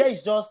 The idea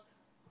is just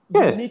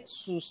you need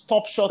to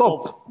stop short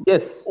of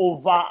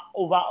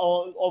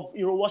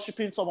hero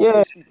worshipping some of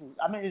these people.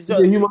 I mean,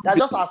 they're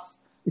just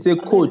as. He's a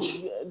coach.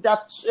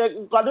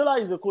 Guardiola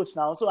is a coach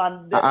now. So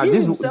he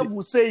himself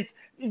will say it.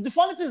 The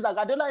funny thing is that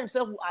Guardiola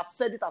himself has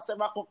said it at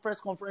several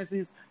press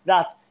conferences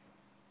that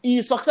he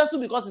is successful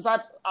because he's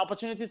had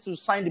opportunity to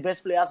sign the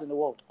best players in the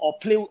world or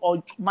play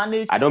or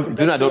manage the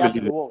best players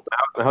in the world.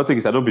 My whole thing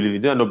is I don't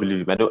believe it. I don't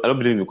believe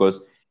him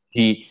because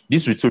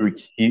this rhetoric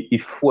he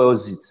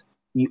fuels it.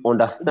 He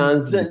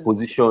understands the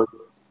position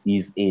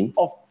he's in,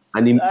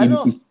 and he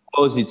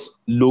does it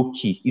low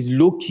key. He's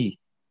low key.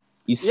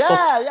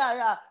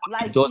 Yeah.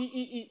 Like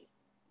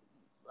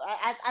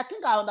I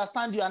think I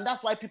understand you, and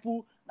that's why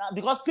people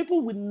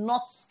will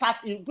not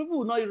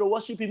hero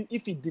worship him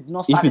if he did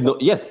not start.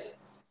 Yes.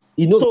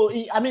 So,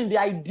 the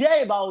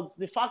idea about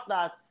the fact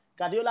that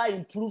Guardiola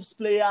improves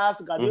players,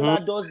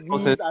 Guardiola does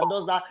this and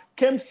does that,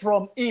 came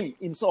from him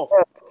himself.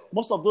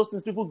 Most of those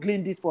things, people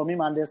gleaned it from him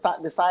and they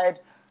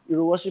decide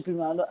hero worship him.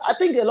 And I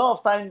think a lot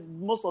of time,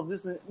 most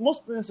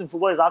things in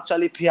football is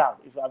actually PR,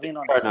 if I'm being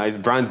honest. Right now, it's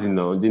branding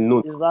now.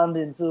 It's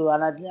branding too,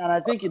 and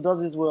I think he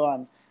does it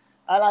well.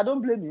 And I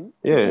don't blame him.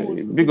 Yeah,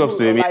 big ups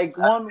to him. Like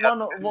one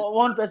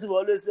person will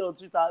always say on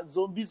Twitter,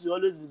 zombies will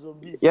always be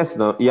zombies. Yes,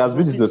 no, he has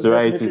built his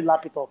notoriety.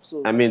 Lap it up,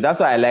 so. That's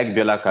why I like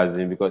Biola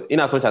Kazim because in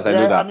as much as I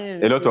know that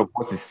a lot of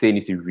what he's saying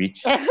is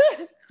rich, that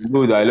a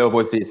lot of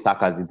what he's saying is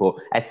sarcasm, but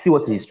I see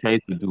what he's trying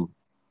to do.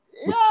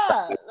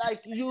 Yeah,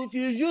 like if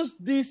you use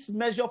this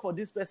measure for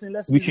this person,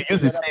 we should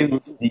use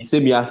the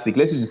same yardstick.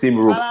 Let's use the same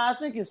rope. And I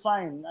think it's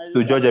fine.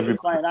 To judge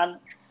everybody. And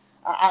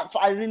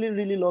I really,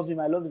 really love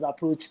him. I love his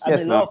approach. A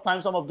lot of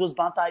times, some of those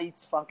banter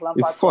hits, Frank Lampard.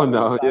 It's fun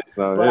now.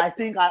 But I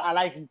think I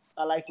like it.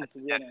 I like it, to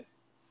be honest.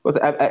 Because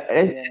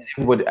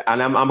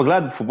I'm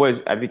glad football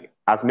is. I think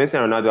as Messi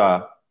and Ronaldo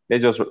are.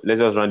 Let's just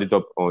round it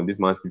up on this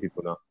Man City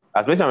people now.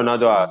 As Messi and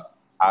Ronaldo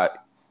are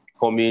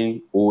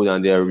becoming old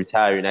and they're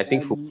retiring, I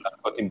think football has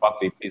gotten back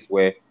to a place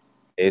where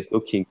there's no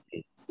king.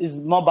 It's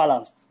more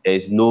balanced.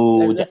 There's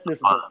no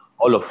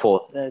all of us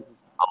are the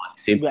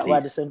same place. We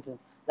are the same thing.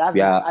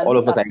 All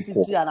of us are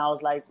equal. City, and I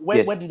was like,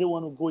 where do they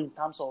want to go in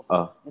terms of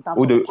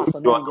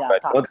personnel in their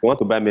attack? You want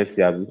to buy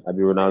Messi? I'll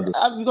be Ronaldo.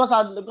 Because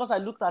I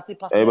looked at it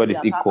personally.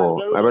 Everybody's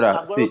equal. My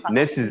brother, see,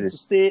 next season to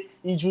stay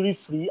injury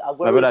free.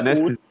 My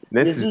brother,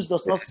 Jesus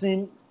does not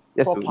seem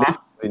proper. Next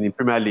in the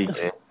Premier League,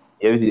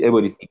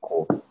 everybody's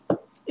equal.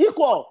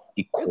 War.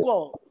 We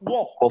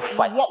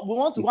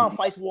want to go and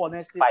fight war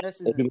next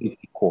season. Everybody's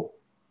equal.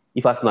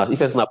 If Arsenal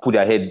put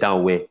their head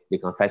down where they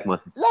can fight Man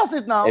City. That's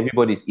it now.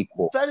 Everybody's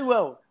equal. Very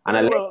well.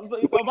 And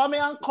if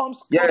Aubameyang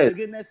comes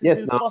again next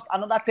season, scores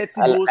another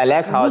 30 goals, I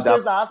like how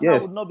says that Arsenal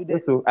would not be there.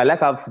 So I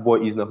like how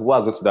football is now.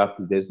 Football has got to that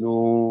place. There's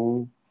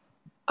no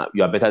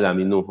you are better than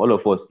me. No, all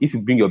of us. If you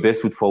bring your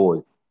best foot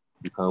forward,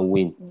 you can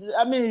win.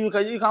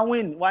 You can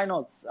win. Why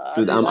not?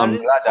 I'm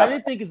glad that I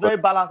really think it's very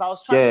balanced. I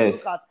was trying to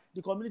look at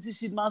the Community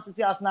Shield, Man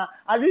City, Arsenal.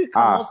 I really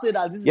cannot say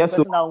that this is the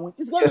person that will win.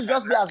 It's going to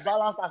just be as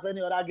balanced as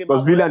any other game.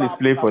 Because Willian is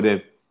playing for them.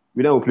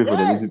 Willian will play for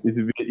them.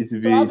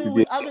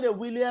 Having a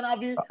Willian,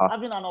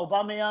 having an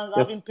Aubameyang,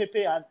 having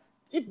Pepe, and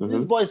if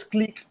these boys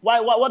click,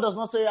 what does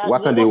not say?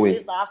 What can they win?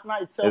 Says that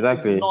Arsenal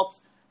itself will not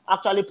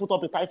actually put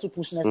up a title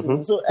push next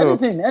season. So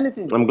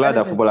anything. I'm glad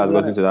that football has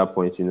gotten to that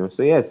point,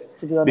 So yes,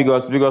 big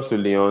ups to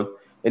Leon.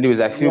 Anyways,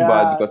 I feel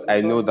bad because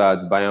I know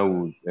that Bayern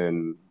would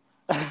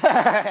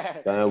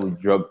Bayern will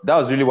drop. That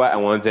was really why I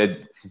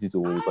wanted City to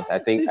win because I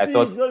City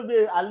thought is going to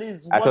be at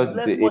least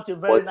let's it watch a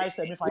very was nice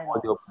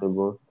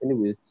semi-final.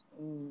 Anyways,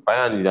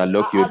 Bayern are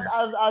lucky.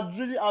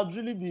 I'd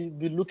really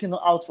be looking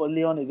out for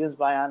Leon against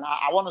Bayern.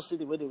 I want to see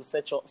the way they will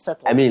set up.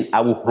 I mean,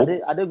 I will hope.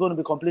 Are they going to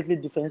be completely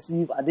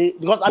defensive? Are they,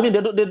 because I mean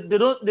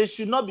they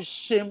should not be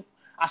ashamed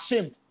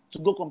to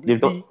go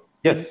completely.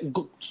 Yes.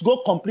 Go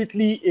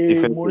completely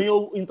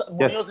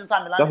Mourinho's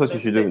Inter Milan. That's what you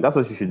should do. That's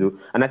what you should do.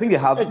 And I think they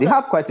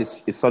have quite a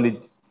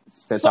solid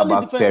centre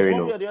back pairing.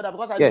 One way or the other,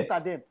 because I looked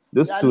at them.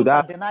 Those two,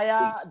 that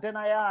Denaya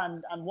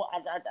and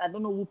I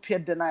don't know who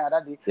paired Denaya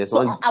that day. Yes,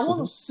 so I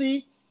want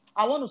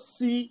to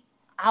see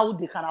how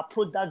they can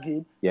approach that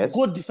game. Yes.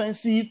 Go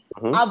defensive,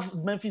 have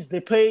Memphis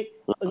Depay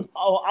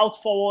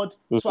out forward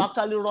to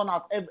actually run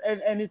out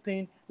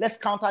anything. Let's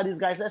counter these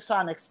guys. Let's try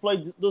and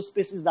exploit those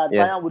spaces that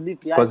Bayern will leave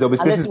behind. Because there'll be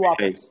spaces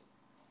behind.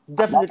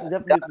 Definitely.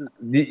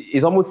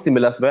 It's almost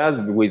similar.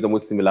 Bayern's way is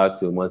almost similar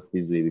to Man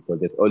City's way because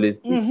there's always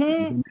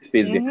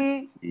space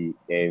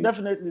there.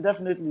 Definitely.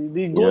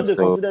 The goal they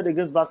considered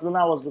against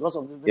Barcelona was because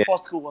of the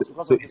first goal was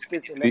because of the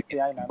space they left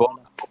behind.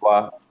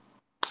 Over.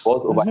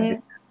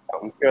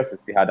 I'm curious to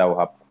see how that will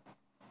happen.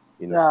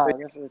 Yeah,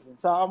 definitely.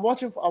 So I'm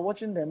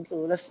watching them. So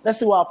let's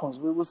see what happens.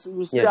 We'll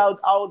see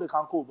how they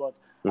can cope. But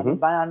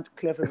Bayern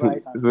clear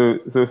favorite.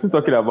 So still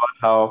talking about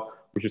how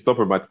we should stop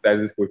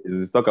romanticizing coaches.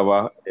 Let's talk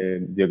about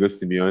Diego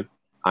Simeone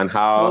and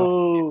how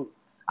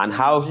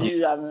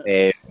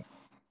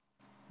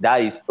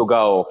that is toga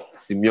of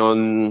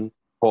Simeone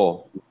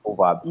Paul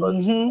over because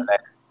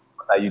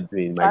what are you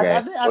doing, my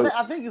guy?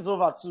 I think it's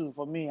over too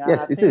for me.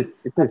 Yes, it is.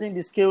 I think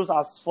the scales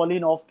are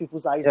falling off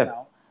people's eyes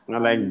now.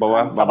 I'm like,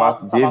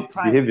 Baba,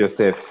 behave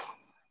yourself.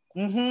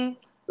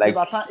 Like,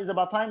 it's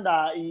about time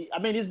that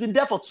he's been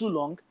there for too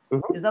long.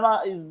 He's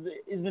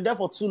been there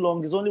for too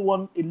long. He's only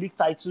won a league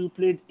title,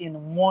 played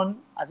in one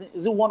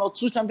or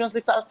two Champions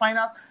League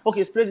finals. Okay,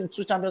 he's played in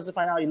two Champions League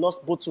finals. He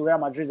lost both to Real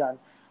Madrid and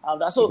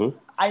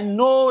I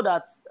know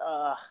that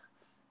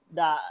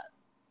that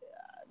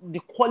the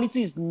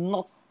quality is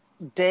not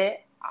there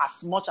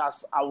as much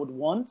as I would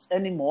want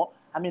anymore.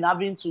 I mean,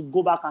 having to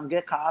go back and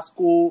get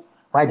Carrasco.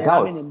 I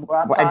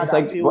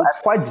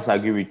quite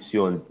disagree with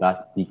you on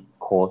that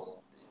because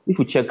if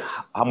you check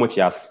how much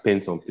he has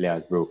spent on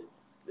players, bro.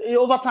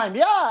 Over time,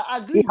 yeah, I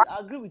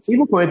agree with you.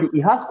 Even currently, he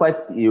has quite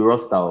a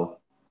roster.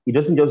 He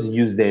doesn't just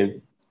use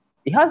them.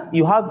 You have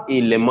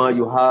a Lemar,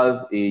 you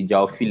have a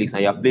João Felix,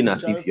 and you're playing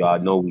as if you are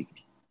not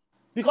weak.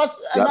 Because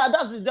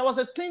there was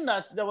a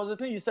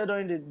thing you said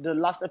during the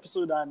last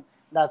episode, and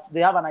that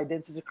they have an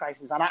identity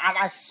crisis, and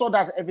I saw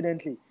that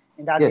evidently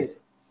in that game.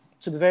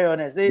 To be very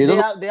honest, they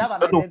have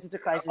an identity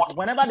crisis.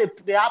 Whenever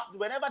they are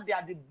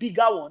the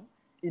bigger one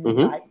in the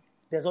tie,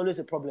 there's always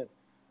a problem.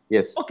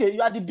 Yes. Okay,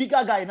 you are the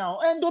bigger guy now,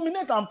 and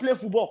dominate and play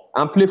football.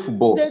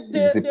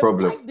 Is a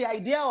problem. Like the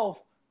idea of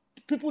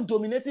people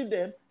dominating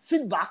them,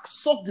 sit back,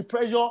 suck the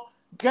pressure,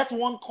 get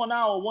one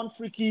corner or one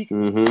free kick,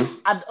 and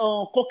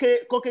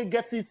Koke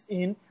gets it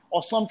in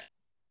or something.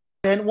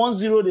 Then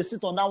 1-0, they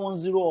sit on that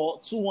 1-0 or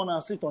 2-1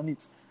 and sit on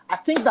it. I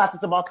think that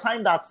it's about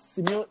time that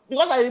Simeone,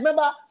 because I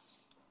remember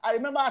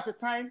at the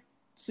time,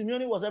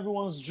 Simeone was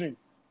everyone's dream.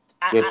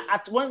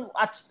 At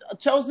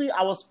Chelsea,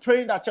 I was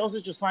praying that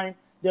Chelsea should sign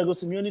Diego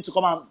Simeone to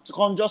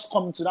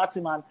come into that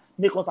team and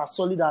make us as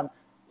solid and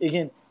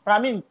again. But I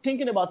mean,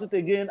 thinking about it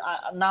again,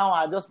 now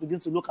I just begin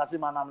to look at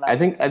him and I'm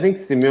like, I think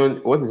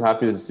Simeone. What is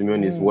happening to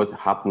Simeone is what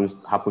happened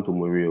to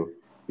Mourinho,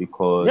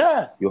 because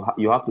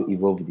you have to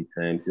evolve with the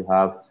times. You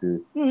have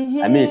to.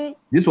 I mean,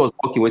 this was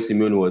working when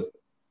Simeone was.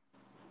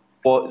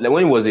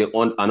 When he was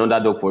an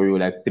underdog for you,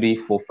 like 3,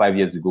 4, 5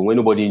 years ago, when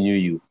nobody knew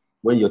you,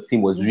 when your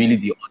team was really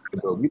the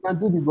underdog, you can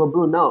do this, but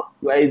bro, now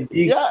you are a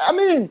big. Yeah, I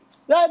mean,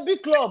 you're a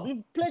big club.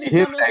 You played in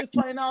Champions League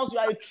finals. You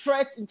are a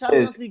threat in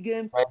Champions League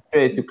games.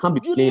 You can't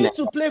be playing. You need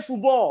to play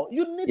football.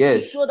 You need to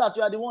show that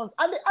you are the ones.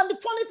 And the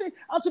funny thing,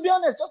 and to be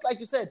honest, just like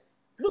you said,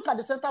 look at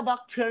the centre back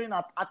pairing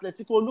at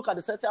Atletico. Look at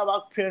the centre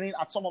back pairing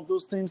at some of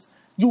those teams.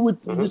 You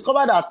would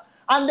discover that.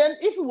 And then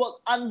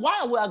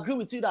why I will agree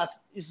with you that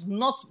it's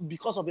not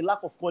because of a lack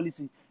of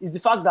quality, is the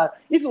fact that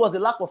if it was a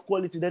lack of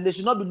quality, then they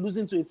should not be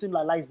losing to a team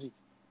like Leipzig,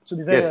 to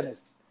be very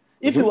honest.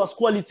 If it was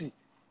quality,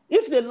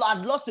 if they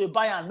had lost to a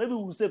Bayern, maybe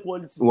we would say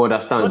quality. We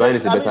understand. Bayern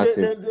is a better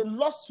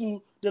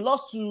team. They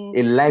lost to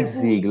a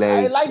Leipzig,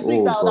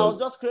 that was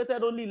just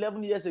created only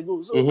 11 years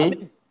ago. So I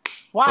mean,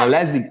 why? And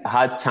Leipzig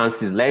had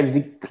chances.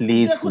 Leipzig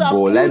played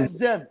football.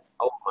 Them.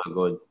 Oh my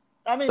god!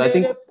 I mean, so I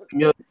think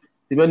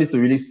Simeone needs to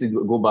really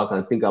go back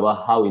and think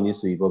about how he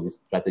needs to evolve his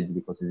strategy,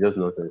 because it's just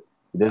nonsense.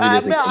 I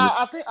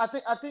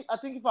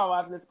think if I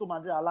were Atletico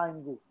Madrid, I'll allow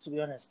him go, to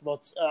be honest.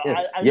 But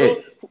I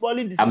know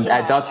footballing decisions.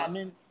 I'm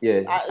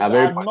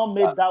not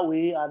made that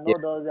way. I know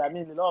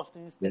a lot of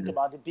things think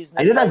about the business.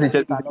 I know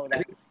that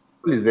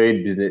football is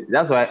very business.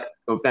 That's why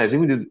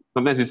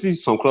sometimes you see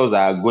some clubs that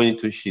are going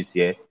into shit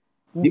here.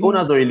 The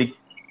owners don't really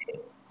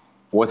care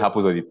what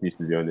happens on the pitch,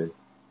 to be honest.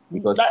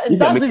 Because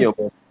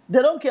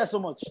they don't care so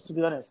much, to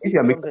be honest. If you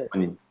are making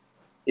money,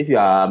 if you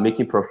are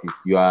making profit,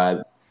 you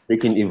are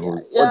making evil.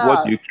 Yeah.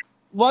 What do you care?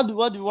 Why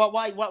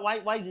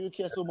do you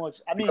care so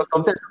much? I mean, because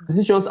sometimes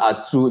decisions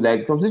are too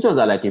like some decisions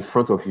are like in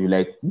front of you,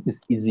 like this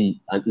is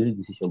an easy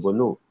decision, but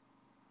no,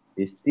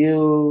 they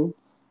still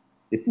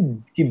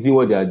keep doing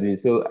what they are doing.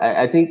 So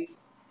I think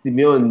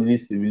Simeon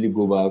needs to really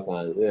go back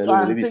and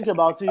and maybe think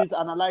about it,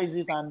 analyze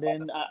it, and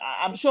then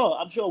I'm sure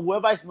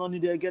whoever is not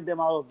needed, get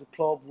them out of the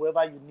club.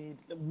 Whoever you need,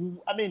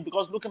 I mean,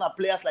 because looking at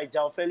players like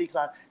João Felix,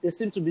 and they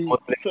seem that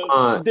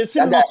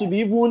guy, not to be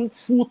even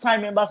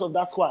full-time members of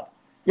that squad.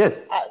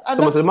 yes, And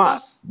Thomas Lemar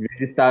that's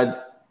registered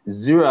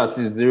 0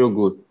 assists, 0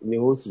 goals in the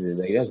whole season.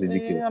 Like that's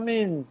ridiculous. I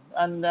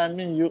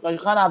mean, you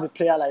can't have a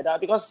player like that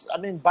because I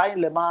mean, buying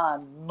Lemar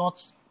and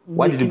not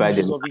Why did you making buy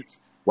use them? of it.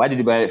 Why did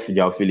you buy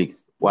João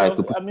Felix? Why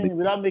to put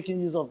Without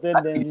making use of them,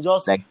 then you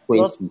just like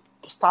 20?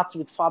 start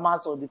with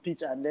farmers on the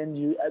pitch, and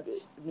then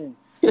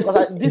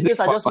because these days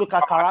I just look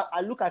at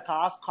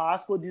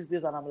Carrasco these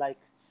days, and I'm like,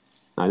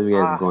 this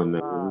guy's gone now.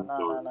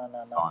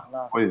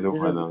 No. What is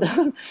over now?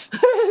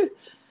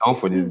 Down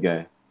for this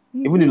guy.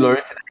 Even the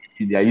Llorente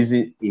they are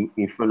using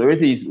in front.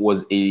 Llorente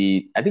was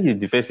I think a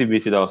defensive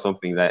midfielder or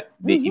something like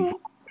they.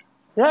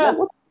 Yeah.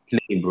 What are you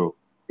playing, bro?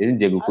 Isn't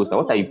Diego Costa?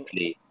 What are you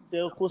playing?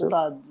 Diego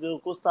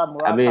Costa,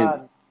 Morata. I mean,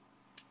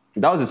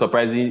 that was a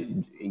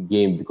surprising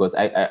game because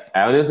I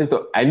honestly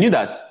thought I knew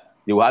that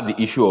they will have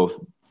the issue of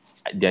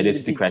the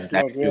identity crisis.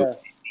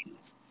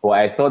 But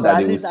I thought that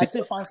I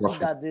still fancy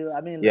that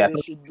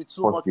they should be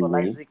too much for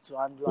Leipzig to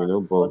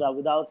handle, but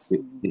without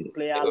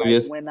player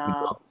like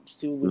Werner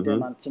still with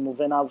them and Timo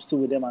Werner still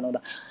with them and all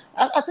that.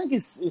 I think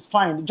it's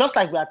fine. Just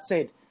like we had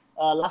said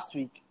last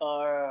week,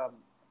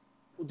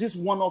 this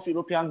one-off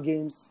European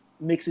games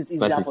makes it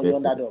easier for the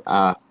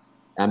underdogs.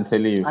 I'm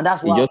telling you, and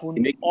that's what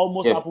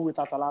happened with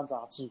Atalanta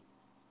too.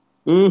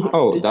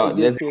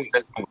 Let's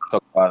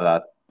talk about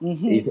that.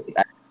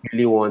 I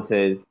really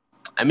wanted.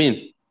 I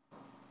mean,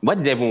 why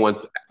did everyone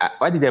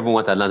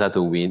want Atlanta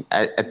to win?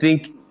 I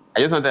think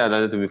I just wanted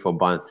Atlanta to win for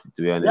Bant,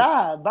 to be honest.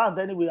 Yeah, Bant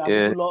anyway. I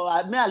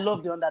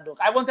love the underdog.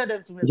 I wanted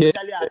them to win,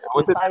 especially as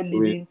they started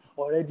leading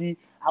already.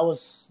 I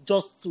was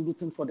just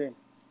rooting for them.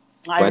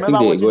 I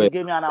remember watching the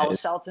game and I was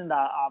shouting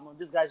that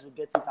these guys will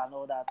get it and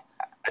all that.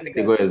 I think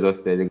they got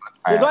exhausted. They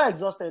got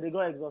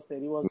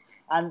exhausted. It was,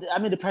 and I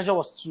mean the pressure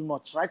was too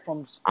much, right?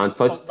 And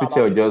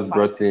Tuchel just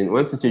brought in.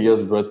 When Tuchel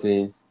just brought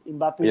in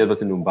Mbappe. I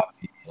was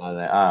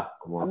like,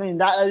 come on. I mean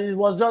that it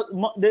was just.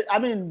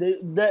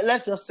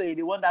 Let's just say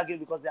they won that game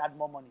because they had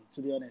more money.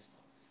 To be honest.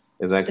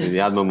 Exactly, they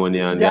had more money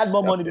and they had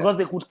more money because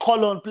they could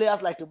call on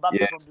players like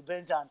Mbappe from the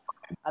bench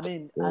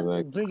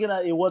and bringing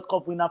a World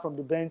Cup winner from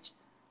the bench.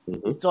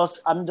 It's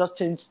just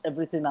changed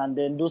everything, and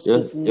then those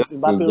spaces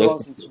Mbappe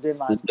runs into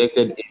them and that's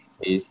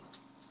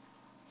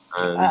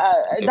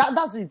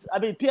it. I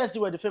mean, PSG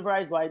were the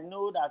favorites, but I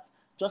know that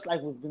just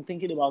like we've been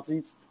thinking about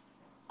it,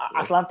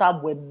 Atlanta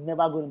were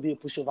never going to be a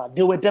pushover.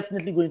 They were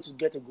definitely going to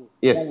get a goal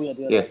one way or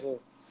the other. So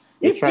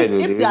if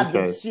they had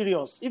been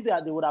serious, if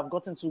they would have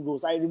gotten 2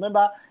 goals. I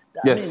remember.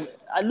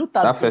 I looked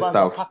at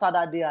Zapata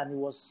that day, and it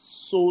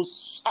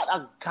was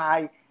that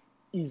guy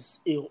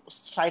is a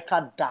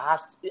striker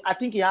I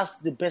think he has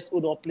the best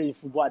hold-up play in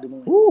football at the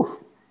moment. Ooh,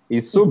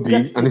 he's so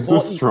big and he's so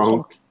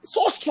strong.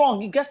 So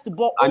strong. He gets the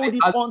ball, hold it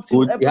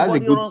until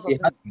everybody runs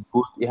at him.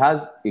 He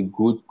has a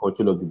good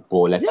control of the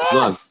ball. Like,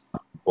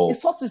 he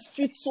sorts his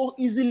feet so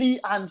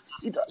easily, and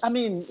I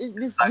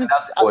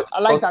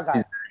like that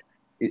guy.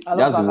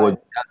 That's the word.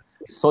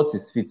 He sorts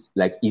his feet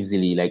like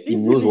easily. Like he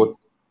knows what.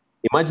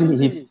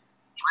 Imagine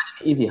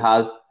if he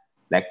has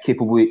like a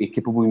capable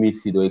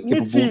midfield or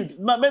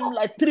maybe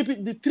like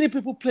the 3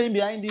 people playing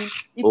behind him.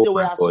 If they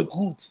were as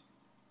good,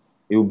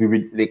 it would be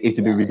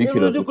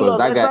ridiculous because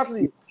that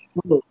guy.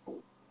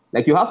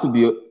 Like you have to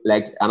be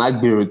like an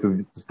Aguero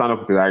to stand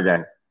up to that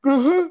guy.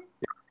 You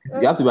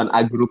have to be an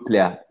Aguero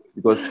player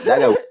because that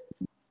guy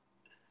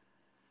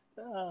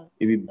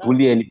he will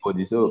bully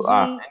anybody. So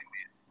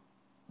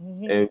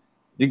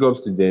big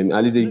ups to them.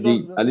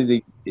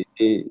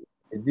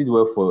 They did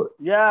well for.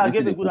 Yeah,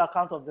 gave a good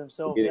account of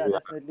themselves.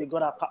 Definitely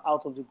got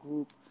out of the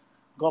group,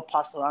 got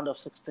past the round of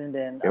 16.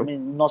 Then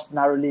lost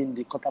narrowly in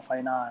the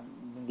quarterfinal and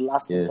in the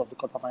last minute of the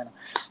quarterfinal.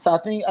 So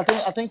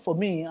I think for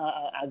me,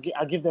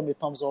 I give them a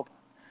thumbs up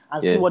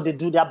and see what they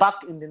do. They are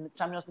back in the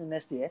Champions League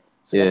next year,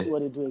 so let's see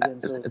what they do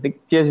again. So I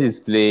think PSG is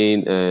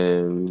playing.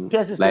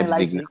 PSG is playing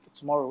Leipzig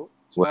tomorrow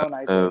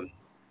night.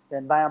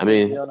 Then Bayern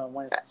plays Lyon on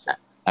Wednesday. So.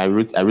 I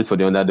root for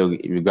the underdog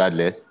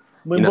regardless.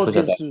 In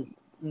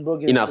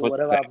as much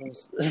whatever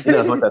happens. In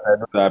as much as I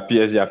know that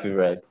PSG are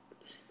favorite,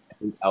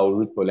 I'll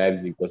root for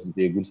Leipzig because it's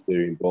a good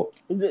story. But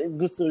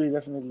good story,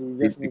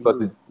 definitely.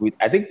 Because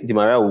I think Di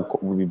Maria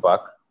will be back.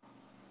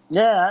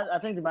 Yeah, I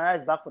think Di Maria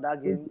is back for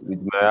that game. With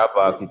Di Maria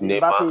back, with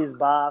Mbappe is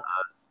back.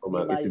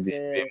 I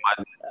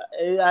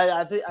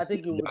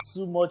think it was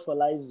too much for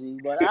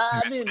Leipzig, but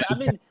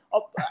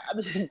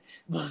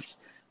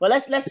but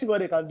let's see what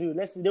they can do.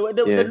 Let's see.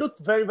 They looked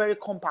very, very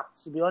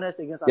compact, to be honest,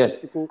 against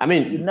Atletico. I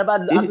mean,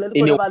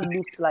 Atletico never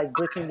looked like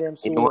breaking them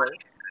so well.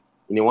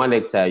 In the one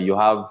lecture, you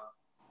have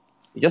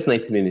just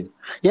 90 minutes.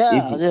 Keep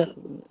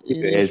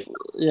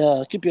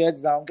your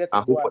heads down, get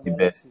the goal, and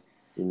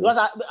You know?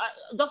 Because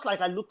just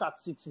like I looked at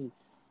City.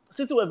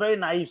 City were very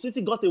naive.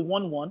 City got a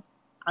 1-1,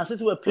 and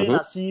City were playing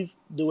as if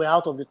they were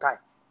out of the tie,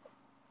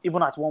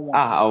 even at 1-1.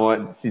 I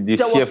want to the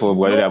fear for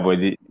Guardiola, but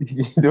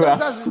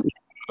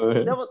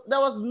there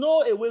was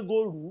no away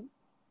goal rule.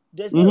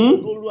 There's no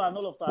away goal rule and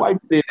all of that. Why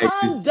play like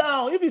Calm this?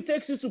 down. If it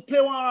takes you to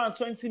play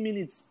 120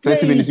 minutes,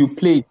 20 minutes you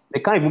play. They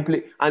can't even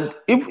play. And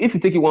if you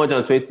take it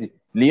 120,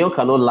 Lyon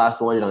cannot last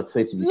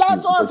 120.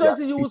 Last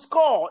 120, you will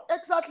score.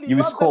 Exactly. You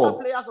will have score.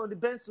 Better players on the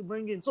bench to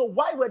bring in. So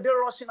why were they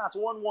rushing at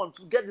 1-1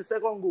 to get the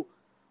second goal?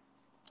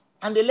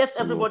 And they left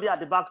everybody at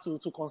the back to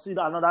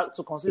consider another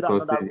goal.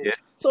 Yeah.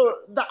 So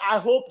I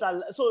hope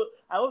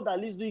that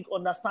Leeds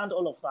understand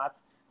all of that.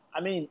 I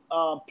mean,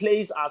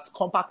 plays as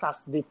compact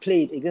as they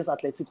played against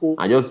Atletico.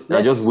 I just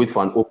wait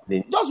for an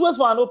opening. Just wait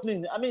for an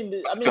opening. I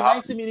mean,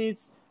 90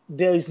 minutes.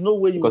 There is no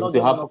way you will not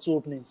get 1 or 2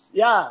 openings.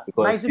 Yeah,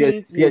 90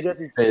 minutes you get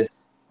it.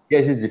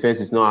 PSG's defense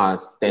is not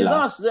as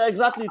stellar. It's not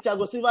exactly.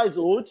 Thiago Silva is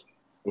old,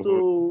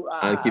 so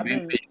and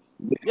Kimpembe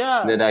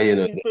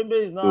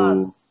is not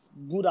as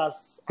good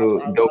as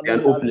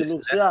it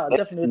looks. Yeah,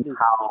 definitely.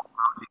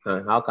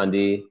 How can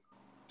they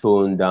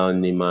tone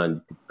down Neymar?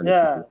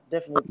 Yeah,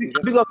 definitely.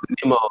 Big up to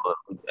Neymar.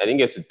 I didn't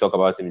get to talk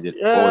about him yet.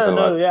 Big up to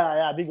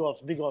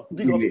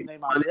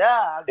Neymar.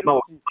 Yeah, Neymar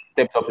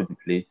stepped up to the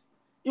plate.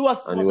 It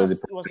was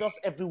just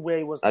everywhere.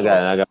 It was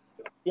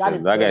he had a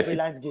very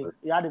brilliant game.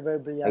 He had a very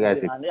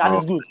brilliant game, and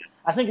it's good.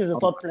 I think he's the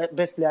third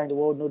best player in the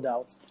world, no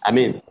doubt. I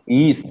mean,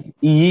 he is.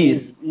 He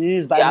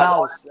is by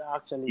now,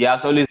 actually. He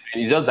has always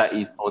been. It's just that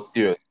he's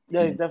unserious.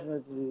 Yeah, he's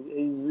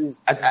definitely.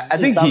 I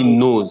think he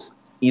knows.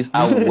 He's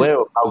aware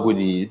of how good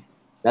he is.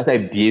 That's why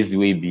he behaves the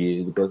way he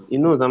behaves, because he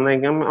knows. I'm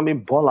a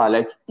baller.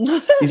 Like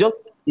it's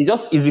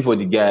just easy for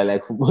the guy.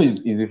 Like football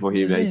is easy for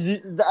him. Like, easy.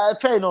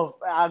 Fair enough.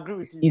 I agree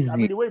with you. Easy, I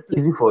mean, the way he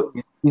plays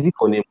easy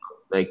for him.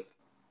 Like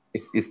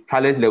his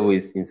talent level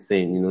is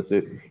insane. You know,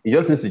 so he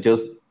just needs to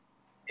just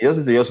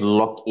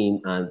lock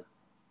in and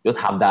just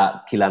have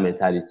that killer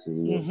mentality.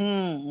 You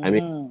know? I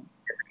mean,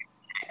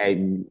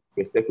 I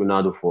respect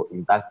Ronaldo for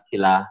that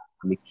killer.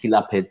 I'm a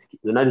killer pest.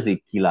 Ronaldo is a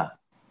killer.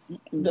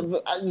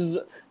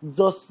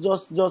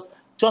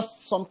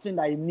 Just something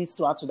that he needs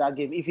to add to that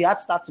game. If he had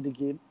started the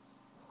game,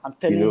 I'm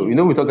telling you. You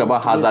know, we talked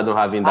about Hazard not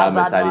having that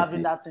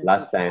mentality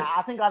last time.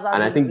 I think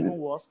Hazard is even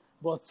worse.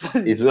 But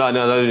it's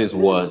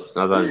worse.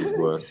 Hazard is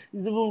worse.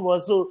 It's even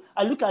worse. So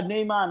I look at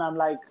Neymar and I'm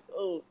like,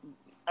 oh,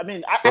 I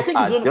mean, I think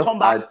he's going to come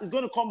back. He's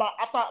going to come back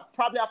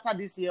probably after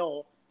this year,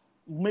 or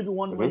maybe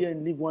one more year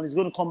in League One. He's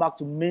going to come back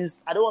to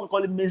I don't want to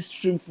call it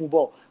mainstream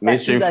football.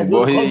 Mainstream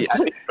football. He's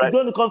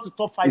going to come to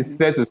top 5. It's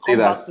fair to say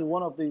that. Back to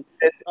one of the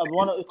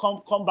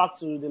come back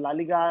to the La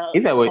Liga.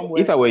 If I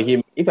were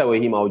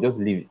him, I would just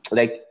leave.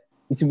 Like,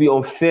 it would be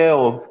unfair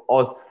of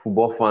us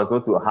football fans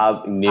not to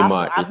have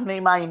Neymar. Have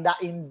Neymar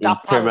in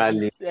that Premier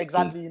League.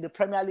 Exactly, in the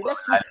Premier League.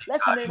 Let's see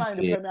Neymar in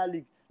the Premier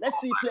League. Let's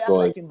see players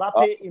like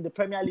Mbappe in the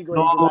Premier League or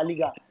in the La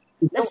Liga.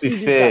 Let's see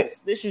these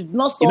guys. They should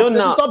not stop. They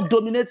should stop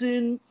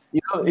dominating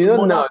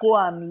Monaco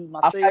and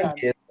Marseille.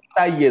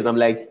 After years, I'm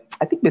like,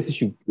 I think Messi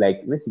should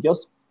Messi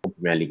just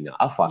Premier League now.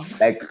 Alpha,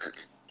 let's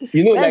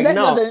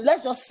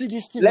just see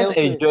this team. Let's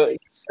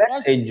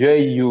enjoy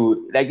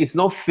you. Like, it's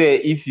not fair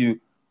if you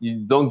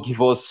don't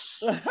give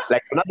us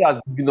Ronaldo has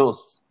given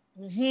us.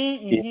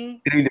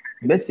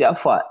 Messi,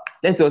 Alpha.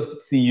 Let us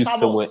see you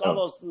somewhere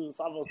else.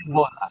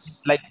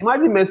 Like,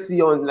 imagine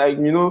Messi on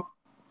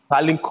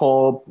Carling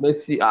Cup,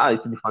 Messi.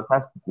 It would be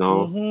fantastic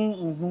now.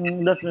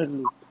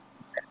 Definitely.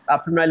 Our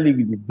Premier League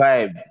with the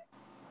vibe,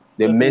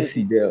 the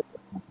Messi there.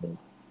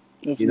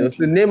 Definitely.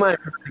 So Neymar is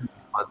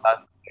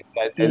fantastic.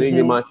 I think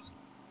Neymar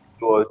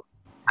was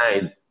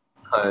kind.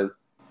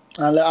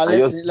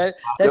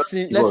 Let's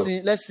see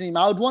him.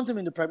 I would want him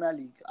in the Premier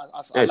League.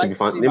 I'd like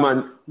to see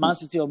Man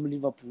City or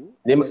Liverpool.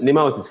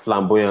 Neymar with his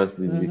flamboyance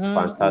is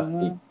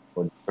fantastic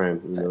for the Prem.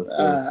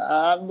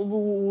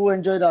 We'll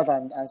enjoy that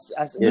and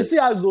we'll see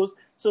how it goes.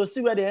 So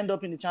see where they end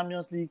up in the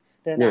Champions League.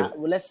 Then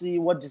let's see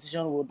what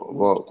decision would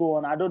go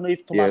on. I don't know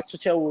if Thomas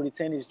Tuchel will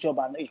retain his job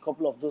and a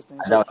couple of those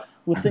things. So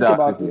we'll think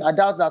about it. I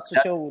doubt that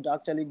Tuchel would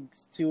actually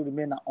still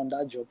remain on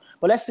that job.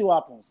 But let's see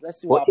what happens.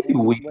 Where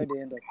they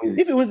end up.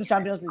 If he wins the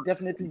Champions League,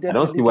 definitely gets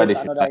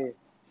another year.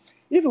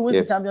 If he wins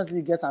the Champions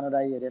League, gets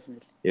another year,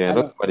 definitely. Yeah,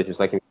 that's why they should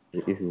sack him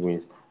if he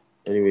wins.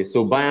 Anyway,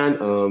 so Bayern,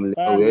 we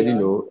already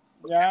know.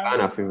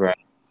 Bayern are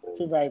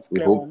favorites.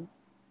 Clear one.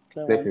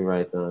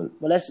 Right.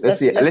 But let's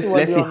see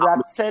what they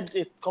had said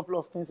a couple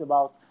of things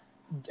about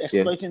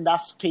exploiting that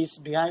space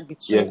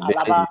between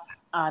Alaba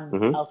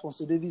and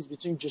Alphonso Davies,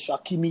 between Joshua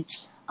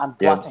Kimmich and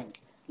Boateng.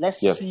 Let's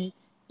see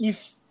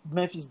if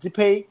Memphis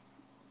Depay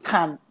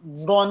can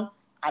run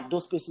at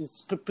those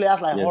spaces.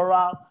 Players like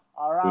Oral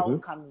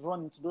can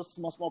run into those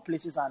small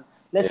places, and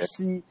let's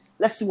see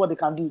what they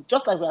can do.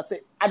 Just like we had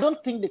said, I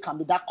don't think they can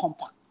be that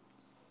compact.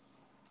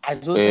 I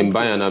don't think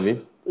Bayern,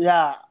 so.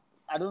 Yeah,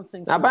 I don't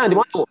think so. Bayern,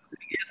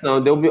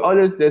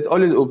 there's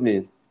always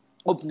opening.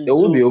 There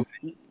will be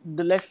opening.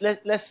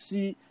 Let's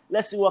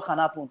let's see what can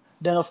happen.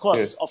 Then of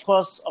course,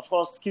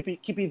 keep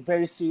it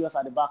very serious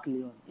at the back,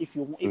 Leon. If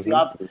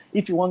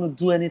you want to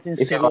do anything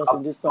serious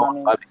in this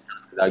tournament,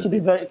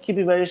 keep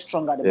it very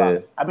strong at the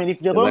back. I mean, if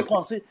they don't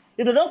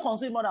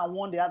concede more than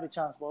one, they have a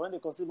chance. But when they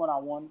concede more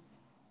than one,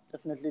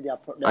 definitely they are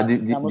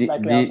most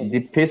likely. The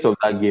pace of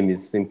that game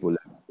is simple.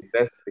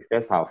 The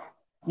first half,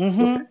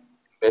 the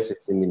first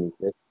 15 minutes.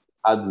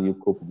 How do you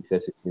cope with the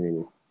first 15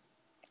 minutes?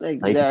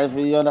 If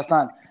you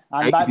understand,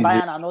 and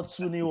Bayern are not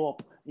 2-0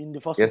 up in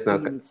the first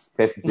 15 minutes.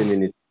 First 15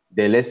 minutes.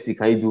 Then let's see,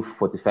 can you do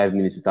 45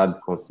 minutes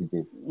without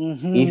conceding?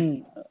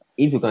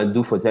 If you can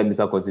do 45 minutes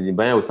without conceding,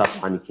 Bayern will start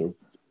panicking.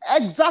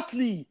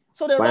 Exactly.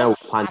 So they rush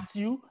at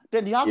you.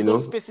 Then you have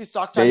those spaces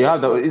to actually.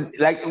 It's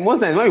like most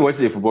times when you watch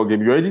a football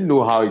game, you already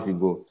know how it will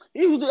go.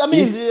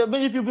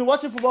 If you've been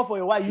watching football for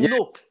a while, you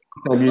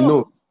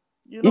know.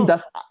 If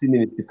that 15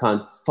 minutes, you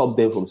can't stop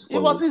them from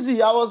scoring. It was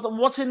easy. I was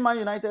watching Man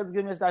United's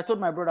game yesterday. I told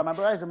my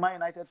brother is a Man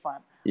United fan.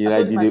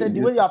 I said,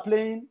 the way you are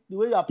playing, you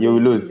will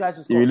lose. You guys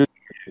will score. You will lose.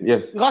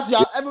 Yes. Because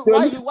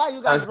why are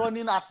you guys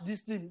running at this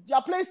team? You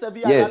are playing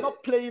Sevilla. You are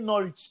not playing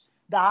Norwich.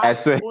 That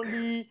has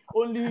only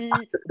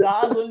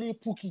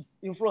Pukki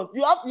in front.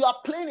 You are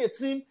playing a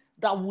team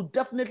that would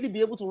definitely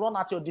be able to run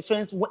at your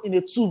defense in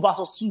a 2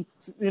 versus 2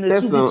 in a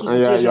 2v2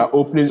 situation. You are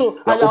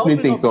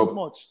opening things up.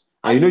 Much.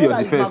 And you know your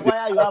defense.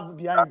 Maguire you have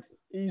behind.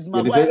 Is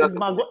Maguire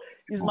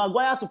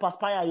to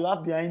Paspaya you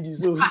have behind you.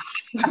 So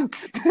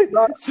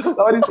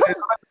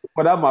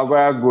for that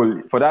Maguire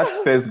goal, for that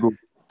first goal,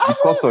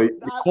 because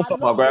of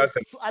Maguire's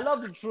head. I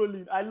love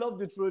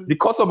the trolling.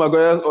 Because of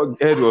Maguire's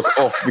head was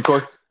off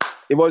because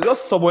it was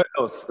just somewhere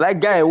else. Like,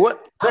 guy, where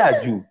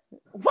are you?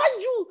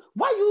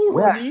 Why you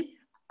running?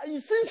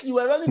 It seems you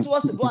were running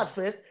towards the ball at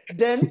first.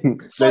 Then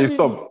suddenly,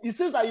 it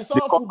seems that you saw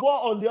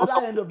football on the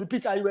other end of the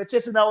pitch and you were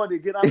chasing that one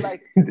again. I'm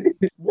like,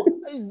 what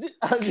is this?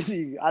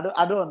 I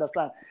don't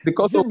understand.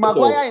 Because of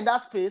Maguire in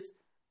that space,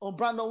 on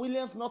Brandon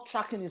Williams not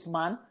tracking his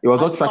man. He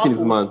was not tracking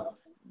his man.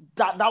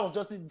 That was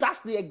just it. That's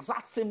the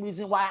exact same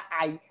reason why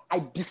I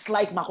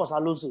dislike Marcos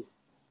Alonso.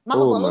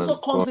 Alonso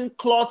comes in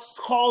clutch,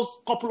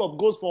 scores a couple of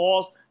goals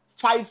for us,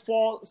 5,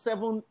 4,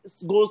 7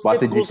 goals,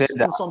 8 goals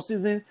in some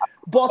seasons,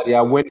 but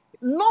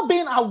not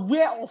being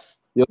aware of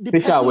the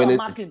person you're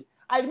marking.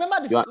 I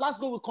remember the last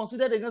goal we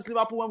considered against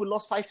Liverpool when we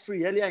lost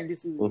 5-3 earlier in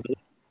this season.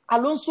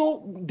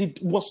 Alonso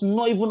was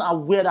not even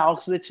aware that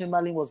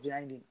Oxlade-Chamberlain was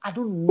behind him. I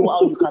don't know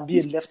how you can be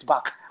a left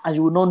back and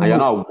you will not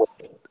know.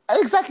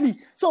 Exactly.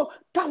 So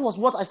that was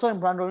what I saw in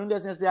Brandon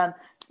Williams yesterday. And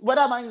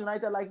whether Man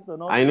United likes it or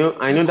not, I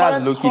know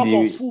that's Loki.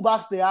 The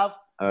fullbacks they have,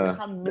 they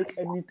can't make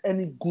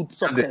any good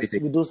success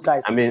with those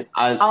guys. I mean,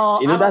 that's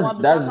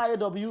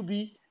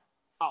AWB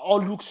or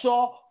Luke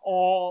Shaw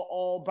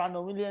or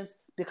Brandon Williams,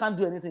 they can't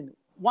do anything.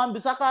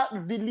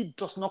 Wan-Bissaka really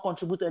does not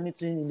contribute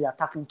anything in the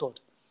attacking third.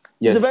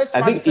 Yes. He's a very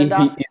smart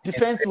defender,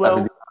 defends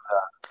well.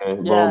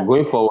 But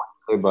going forward,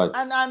 but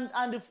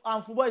and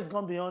football is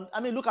gone beyond.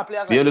 I mean, look at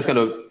players beyond this kind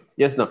of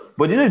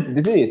But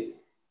the thing is,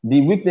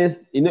 the weakness,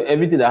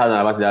 everything that has an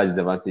advantage has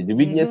disadvantage. The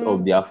weakness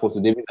of their force,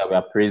 so David that we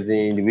are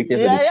praising, the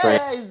weakness of the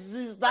trend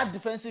is that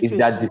defensive.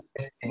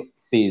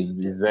 Phase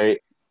is very.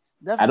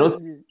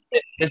 Definitely.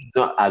 It's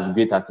not as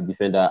great as a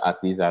defender as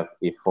he is as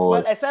a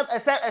forward. Well,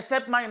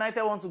 except Man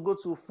United want to go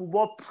to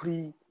football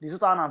pre the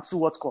 2002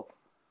 World Cup.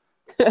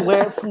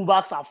 Where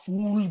fullbacks are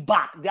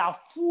fullback. They are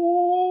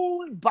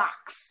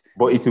fullbacks.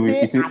 But it will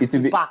be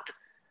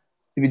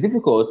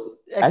difficult.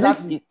 Exactly. I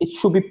think it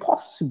should be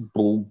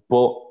possible,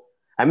 but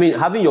I mean,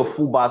 having your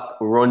fullback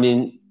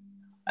running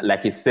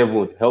like a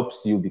 7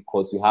 helps you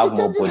because you have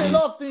more bodies. A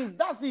lot of things.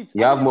 That's it.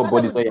 You have more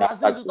bodies.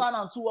 Brazil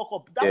 2002 World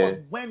Cup. That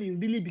was when it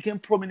really became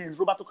prominent.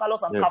 Roberto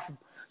Carlos and Cafu.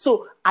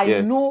 So I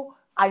know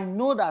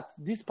that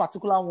this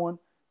particular one,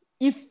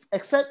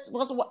 except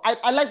because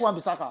I like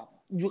Wan-Bissaka,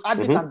 you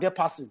hardly can get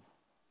passing.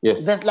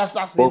 Yes.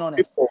 Let's be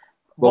honest.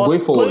 But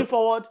going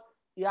forward,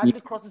 he hardly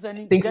crosses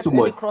any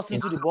cross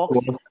into the box.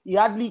 He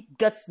hardly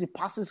gets the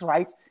passes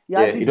right.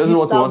 He doesn't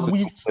want that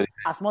width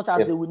as much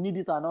as they would need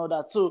it and all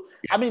that. So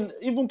I mean,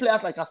 even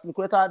players like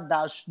Aspilicueta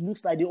that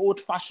looks like the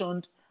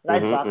old-fashioned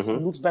right backs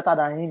looks better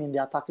than him in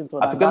the attacking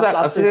third.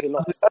 That says a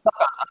lot.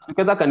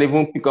 Aspilicueta can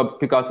even pick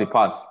out the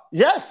pass.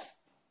 Yes,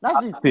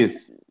 that's it.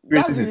 Space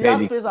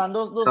and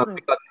those things.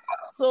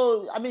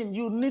 So I mean,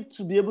 you need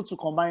to be able to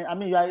combine. I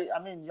mean, you are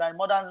a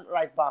modern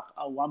right back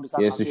at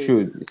Wan-Bissaka. Yes, you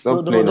should.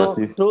 Stop playing as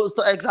if.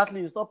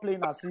 Exactly, you stop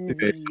playing as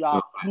if you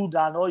are clued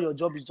and all your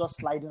job is just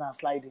sliding.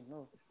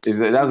 No.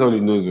 That's all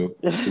he knows, though.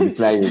 To be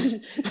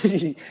sliding.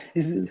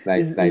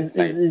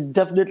 It's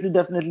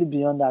definitely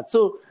beyond that.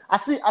 So I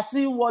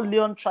see what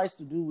Leon tries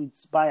to do with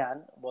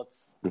Bayern, but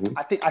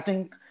I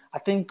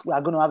think we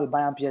are going to have a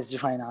Bayern PSG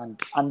final,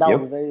 and that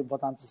would be very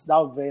important. That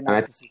would be very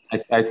nice to see.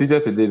 I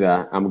tweeted today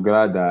that I'm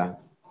glad that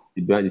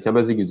the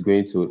Champions League is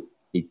going to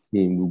a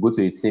team. We'll go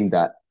to a team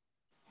that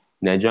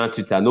Nigerian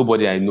Twitter,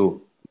 nobody I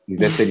know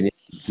invested in it.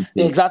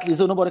 Exactly,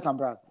 so nobody can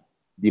brag.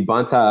 The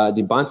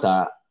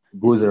banter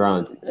goes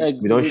around.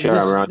 We don't share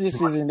around. This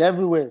season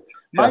everywhere.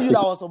 Man U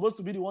that was supposed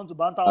to be the one to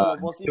banter all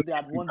of us if they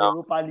had won the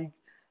Europa League.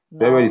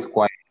 Everybody's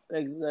quiet.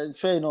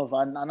 Fair enough,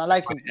 and I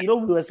like it. You know,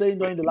 we were saying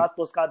during the last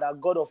postcard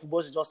that God of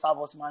football should just serve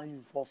us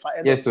Man for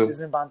end of the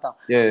season banter.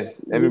 Yes,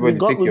 everybody we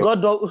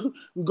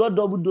got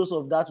double dose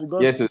of that. We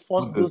got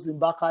first dose in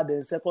Barca,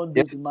 then second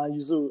dose in Man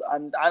U. So,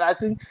 and I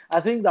think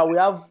that we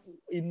have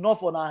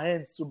enough on our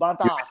hands to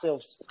banter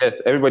ourselves.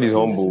 Yes, everybody's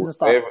humble.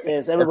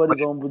 Yes, everybody's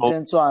humble,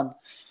 gentle, and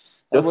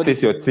just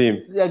face your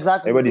team.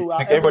 Exactly.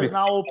 Everybody's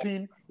now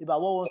open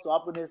about what wants to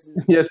happen next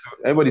season. Yes,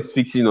 everybody's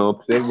fixing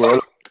up. So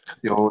everybody,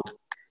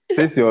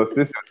 face your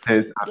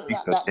tent and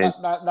fix your tent.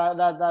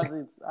 That's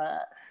it.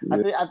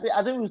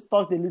 I think we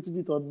talked a little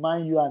bit on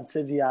Man U and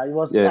Sevilla. It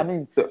was, I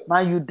mean,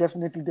 Man U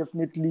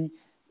definitely.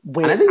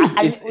 Well,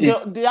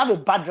 they have a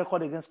bad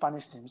record against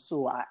Spanish teams,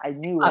 so I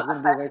knew it was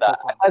going to be very tough.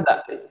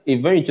 A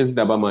very interesting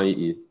thing about Man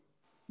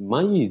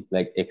U is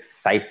like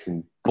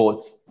exciting,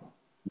 but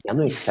I'm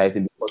not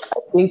excited because I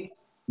think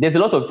there's a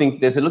lot of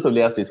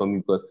layers to it for me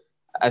because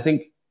I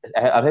think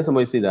I've heard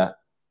somebody say that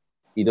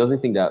he doesn't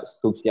think that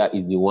Solskjaer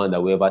is the one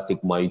that will ever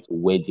take Man U to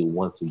where they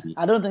want to be.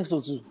 I don't think so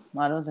too.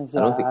 I don't think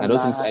so.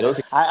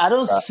 I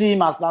don't see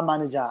him as that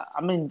manager.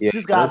 I mean,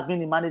 this guy has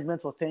been in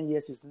management for 10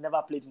 years. He's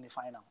never played in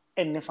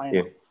any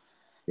final.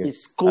 Yeah.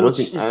 His coach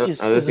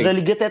is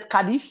relegated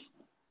Cardiff.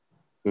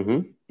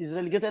 Mm-hmm. He's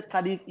relegated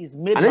Cardiff. He's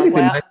made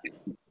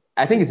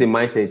I think it's a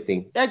mindset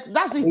thing. That's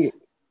it.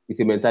 It's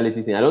a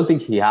mentality thing. I don't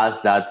think he has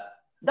that.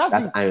 He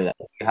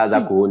has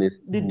that cojones.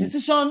 The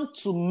decision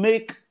to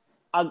make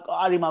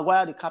Harry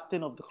Maguire the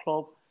captain of the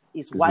club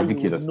is why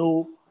ridiculous. You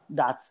know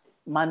that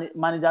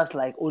managers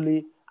like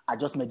Ole are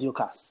just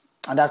mediocres,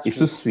 and that's it's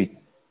so sweet.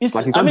 It's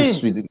like it can't be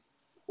sweet.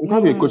 You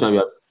can't be a coach and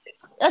you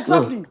are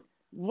exactly. No.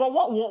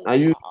 What are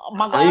you?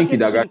 Maguire came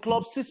to the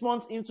club 6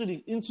 months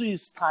into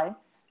his time.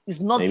 He's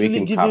not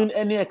really giving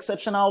any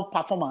exceptional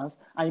performance,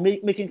 and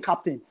making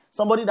captain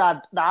somebody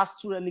that has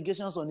 2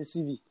 relegations on his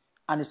CV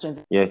and is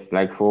 20. Yes,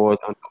 like for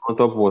on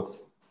top of what?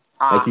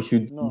 Like he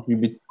should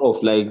be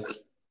tough. Like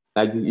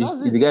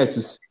the guy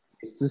is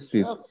too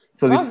sweet.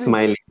 So this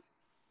smiling,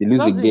 they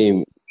lose the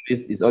game.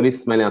 He's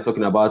always smiling and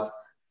talking about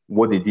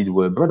what they did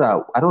well.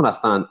 Brother, I don't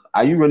understand.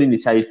 Are you running the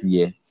charity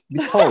here? Be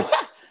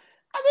tough.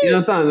 You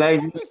understand?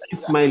 Like you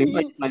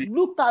smiling.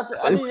 Looked at.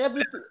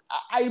 Everything.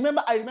 I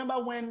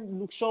remember when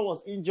Luke Shaw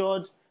was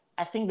injured.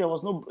 I think there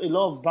was a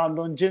lot of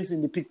Brandon James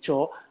in the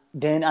picture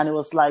then, and it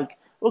was like,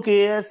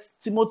 okay, yes,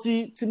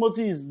 Timothy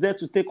is there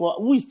to take over.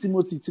 Who is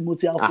Timothy?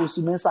 Timothy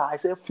Fosu Mensah. I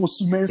said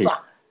Fosu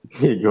Mensah.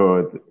 Hey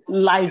God.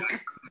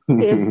 Like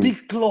a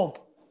big club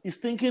is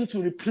thinking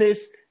to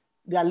replace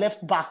their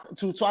left back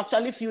to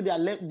actually fill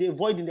the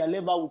void in their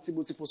left back with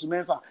Timothy Fosu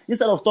Mensah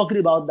instead of talking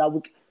about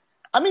that.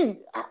 I mean,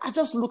 I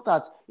just looked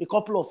at a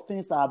couple of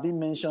things that have been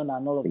mentioned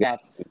and all of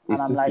that, and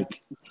I'm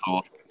like,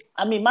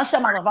 I mean, Martial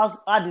might have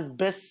had his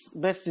best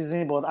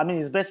season, but I mean,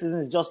 his best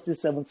season is just still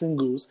 17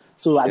 goals.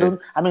 So I don't.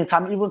 I mean,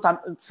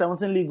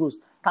 17 league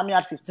goals. Tammy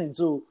had 15,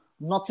 so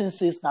nothing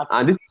says that.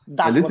 And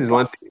this is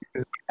one thing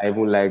I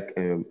even like.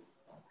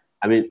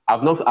 I mean,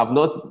 I've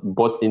not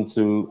bought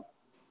into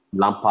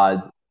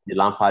Lampard. The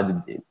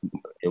Lampard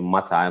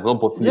matter. I've not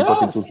bought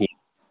into him.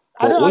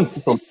 I don't.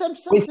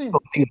 Something.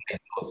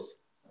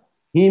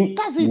 Him,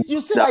 that's it. You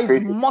see that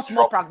he's much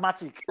more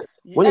pragmatic.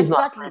 When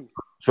exactly. He's not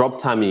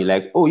drop Tammy,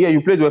 like, oh yeah,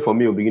 you played well for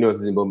me at the beginning of the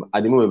season, but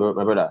at the moment,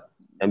 my brother,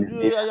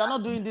 you're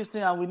not doing this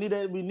thing, and we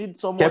need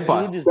someone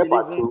to do this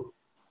delivery.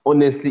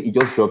 Honestly, he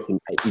just dropped him.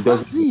 He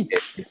does it.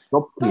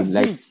 That's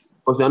like, it.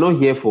 Because we are not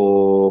here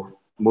for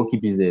monkey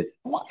business.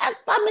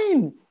 I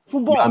mean,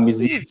 football.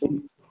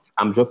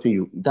 I'm dropping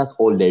you. That's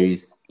all there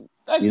is.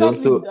 Exactly. You know,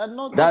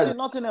 so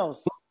nothing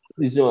else.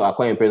 It's not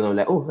quite impressive. I'm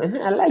like, oh,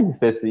 I like this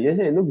person. Yeah,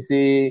 nobody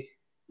say.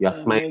 You are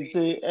smiling.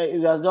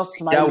 You are just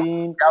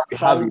smiling,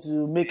 trying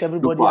to make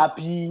everybody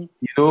happy.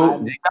 You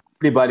know, they can't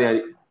play bad,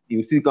 and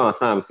you still can't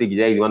smile and say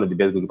he's one of the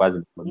best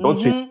goalkeepers. Don't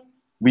you?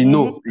 We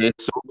know.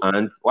 So,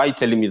 and why are you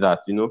telling me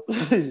that? You know.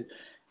 I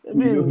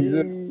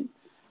mean,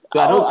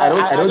 so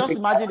I don't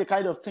imagine the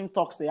kind of team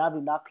talks they have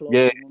in that club.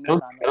 Yeah,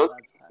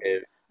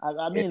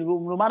 I mean,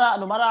 no matter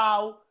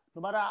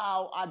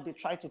how hard they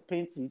try to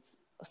paint it,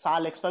 Sir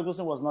Alex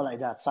Ferguson was not like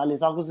that. Sir Alex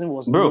Ferguson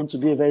was known to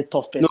be a very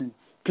tough person. No.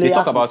 They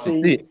talk about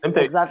it.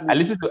 Exactly. I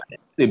listened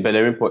to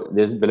Bellerin.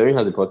 Bellerin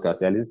has a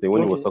podcast. I listened to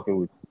when he was talking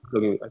with. I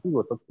think he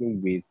was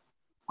talking with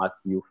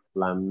Matthew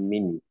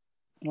Flamini,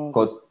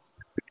 because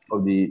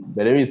of the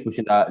Bellerin is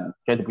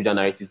trying to push a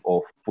narrative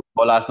of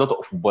footballers, not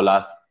of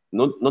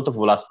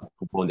footballers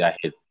football on their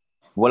head.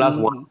 Footballers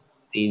want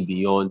thing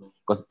beyond,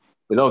 because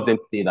a lot of them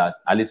say that,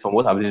 at least from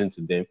what I've listened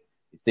to them,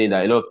 saying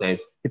that a lot of times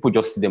people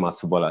just see them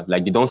as footballers,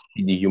 like they don't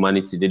see the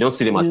humanity, they don't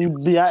see them as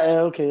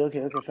okay,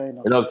 fair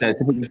enough. A lot of times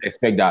people just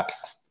expect that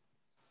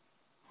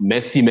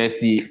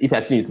Messi. If I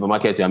see in the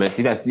supermarket, you are Messi.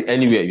 If I see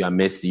anywhere, you are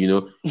Messi. You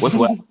know, what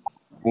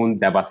won't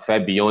diversify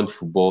beyond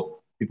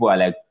football? People are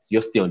like,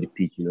 just stay on the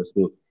pitch. You know,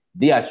 so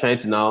they are trying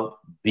to now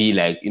be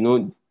like, you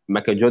know,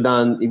 Michael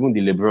Jordan, even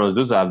the LeBrons.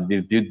 Those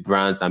they've built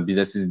brands and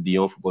businesses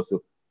beyond football.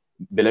 So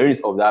Bellerin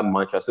is of that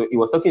mantra. So he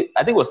was talking.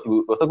 I think he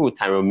was talking with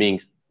Tyrone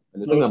Mings.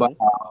 And they were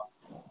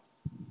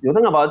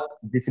talking about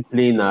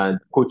discipline and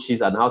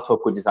coaches and how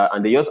top coaches are,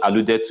 and they just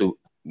alluded to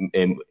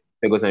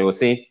Ferguson. He was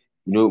saying,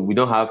 we're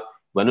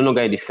no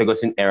longer in the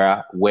Ferguson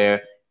era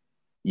where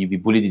you be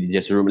bullied in the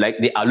dressing room. Like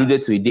they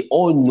alluded to it, they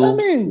all I know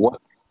mean, what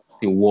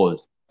it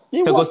was.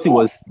 it was Ferguson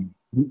was tough.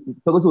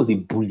 Ferguson was a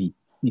bully.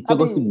 I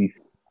Ferguson mean, with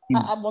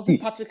was it see,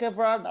 Patrick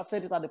Evra that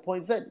said it at the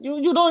point? He said,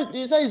 you don't,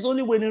 he said it's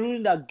only Wayne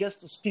Rooney that gets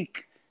to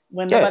speak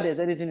whenever yeah. there's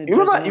anything in the You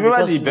dressing remember you room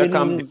remember because the Wayne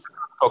Beckham Rooney the is,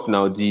 Beckham talk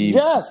now, the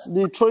yes,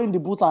 they throw in the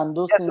boot and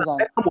those yes, things.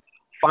 And Beckham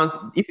was fancy.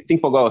 If you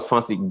think Pogba was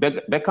fancy,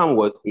 Beckham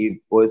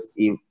was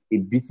a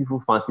beautiful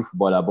fancy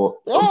footballer,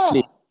 but don't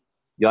play.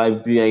 yeah.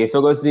 You're in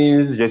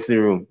Ferguson's dressing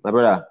room, my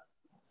brother.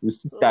 You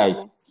sit tight.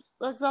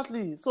 So,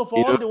 exactly. So for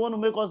You all know, they want to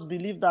make us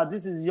believe that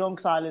this is young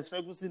Sir Alex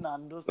Ferguson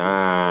and those things,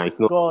 nah, it's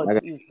not. God,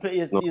 Like,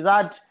 no. he's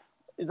had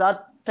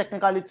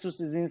technically 2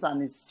 seasons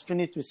and he's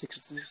finished with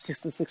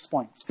 66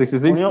 points.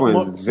 66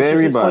 points,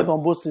 very 66 points bad.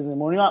 on both seasons.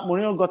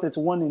 Mourinho got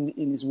 81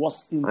 in his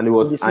worst And it in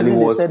was the and it season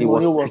they was said it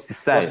was Mourinho was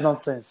criticized.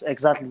 nonsense.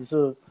 Exactly.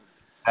 So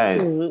Right.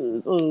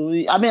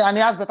 I mean, and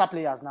he has better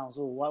players now.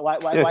 So why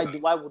Yes.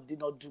 would he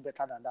not do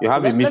better than You that?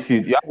 So have a let's see.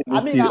 midfield. You have a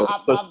I mean, midfield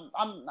of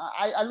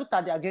such I looked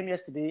at their game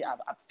yesterday.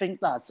 I think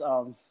that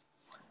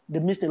they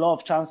missed a lot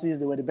of chances.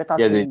 They were the better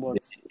yeah, team, but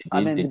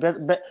I mean,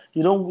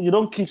 you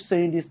don't keep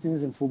saying these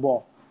things in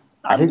football.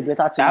 I I'm the think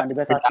better I team. have I'm the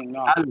a friend, better team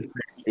now. I have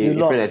You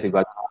a friend that's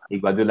lost. a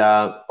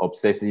Guardiola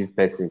obsessive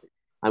person.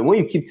 And when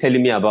you keep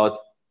telling me about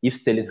if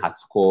Sterling had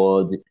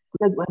scored,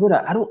 like, my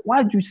brother, I don't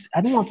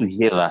want to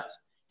hear that.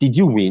 Did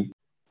you win?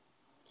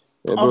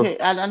 Yeah, bro. Okay,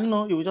 I don't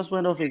know. You just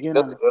went off again,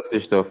 and That's the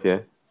stuff, yeah.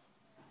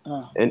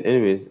 uh, And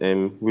anyways,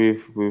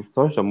 we've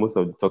touched on most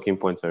of the talking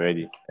points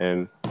already.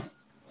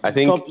 I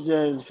think top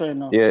yeah, is fair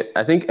enough. yeah,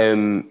 I think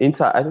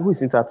Inter. I think who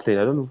is Inter playing?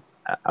 I don't know.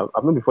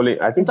 I've not been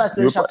following. I think Inter is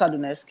playing Europa. Shakhtar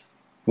Donetsk.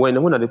 When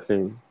are they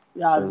playing?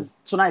 Yeah, Um,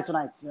 tonight.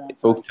 Yeah,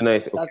 oh, tonight.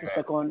 tonight. That's the Okay,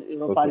 second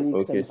Europa okay, League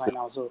okay. So,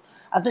 semi-final. So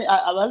I think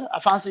I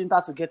fancy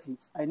Inter to get it.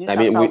 I knew I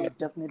mean, Shakhtar would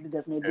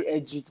definitely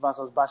edge it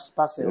versus yeah,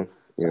 Basel.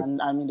 So yeah.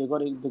 and I mean they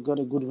got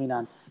a good win,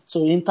 and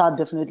so Inter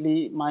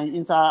definitely my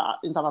Inter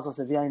versus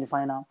Sevilla in the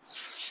final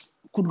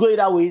could go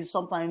either way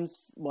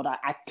sometimes, but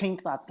I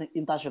think that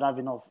Inter should have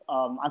enough.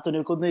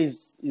 Antonio Conte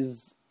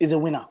is a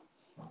winner.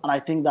 And I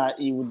think that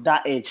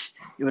that edge,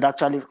 he would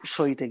actually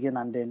show it again,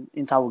 and then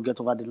Inter will get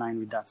over the line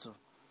with that. So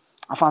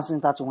I fancy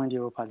Inter to win the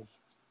Europa League.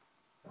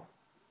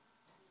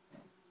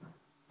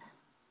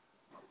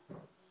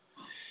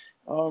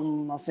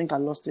 I think I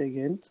lost it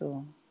again.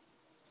 So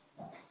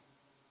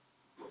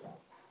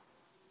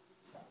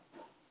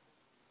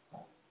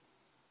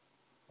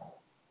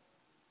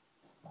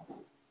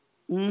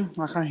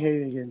I can't hear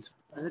you again. So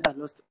I think I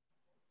lost it.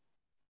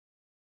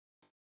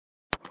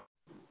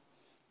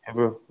 Yeah,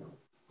 bro.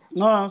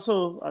 No,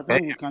 so I Okay.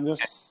 think we can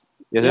just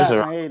Yes, yes, yeah, I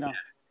sir. can hear you now.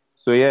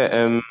 So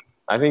yeah,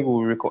 I think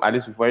at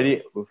least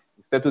we've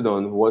settled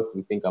on what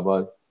we think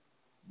about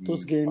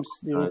Those the games,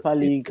 the Europa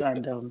League,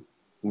 and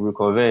we'll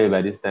reconvene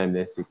by this time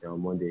next week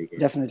on Monday again.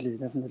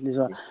 definitely.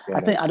 So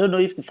Yeah, I don't know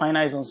if the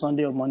final is on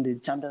Sunday or Monday,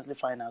 the Champions League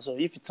final. So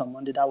if it's on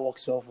Monday, that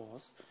works well for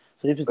us.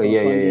 So if it's oh, on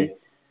yeah. Sunday,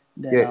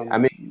 then Yeah, I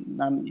mean,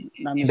 that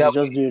means we that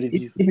just do a if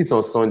review. it's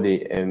on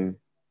Sunday,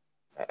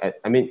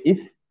 I mean, if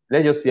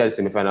let's just see how the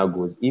semi-final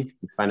goes. If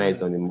the final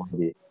is on a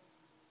Monday,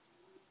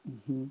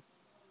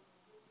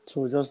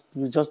 So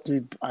we just do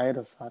it ahead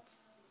of that.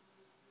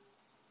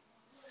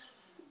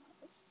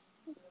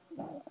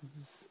 Is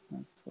this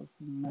network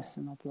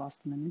messing up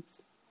last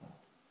minute?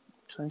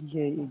 Try and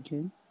hear it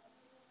again.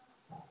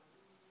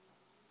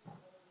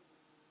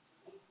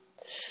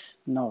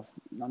 No,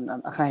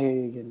 I can't hear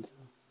you again. So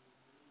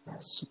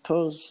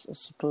suppose.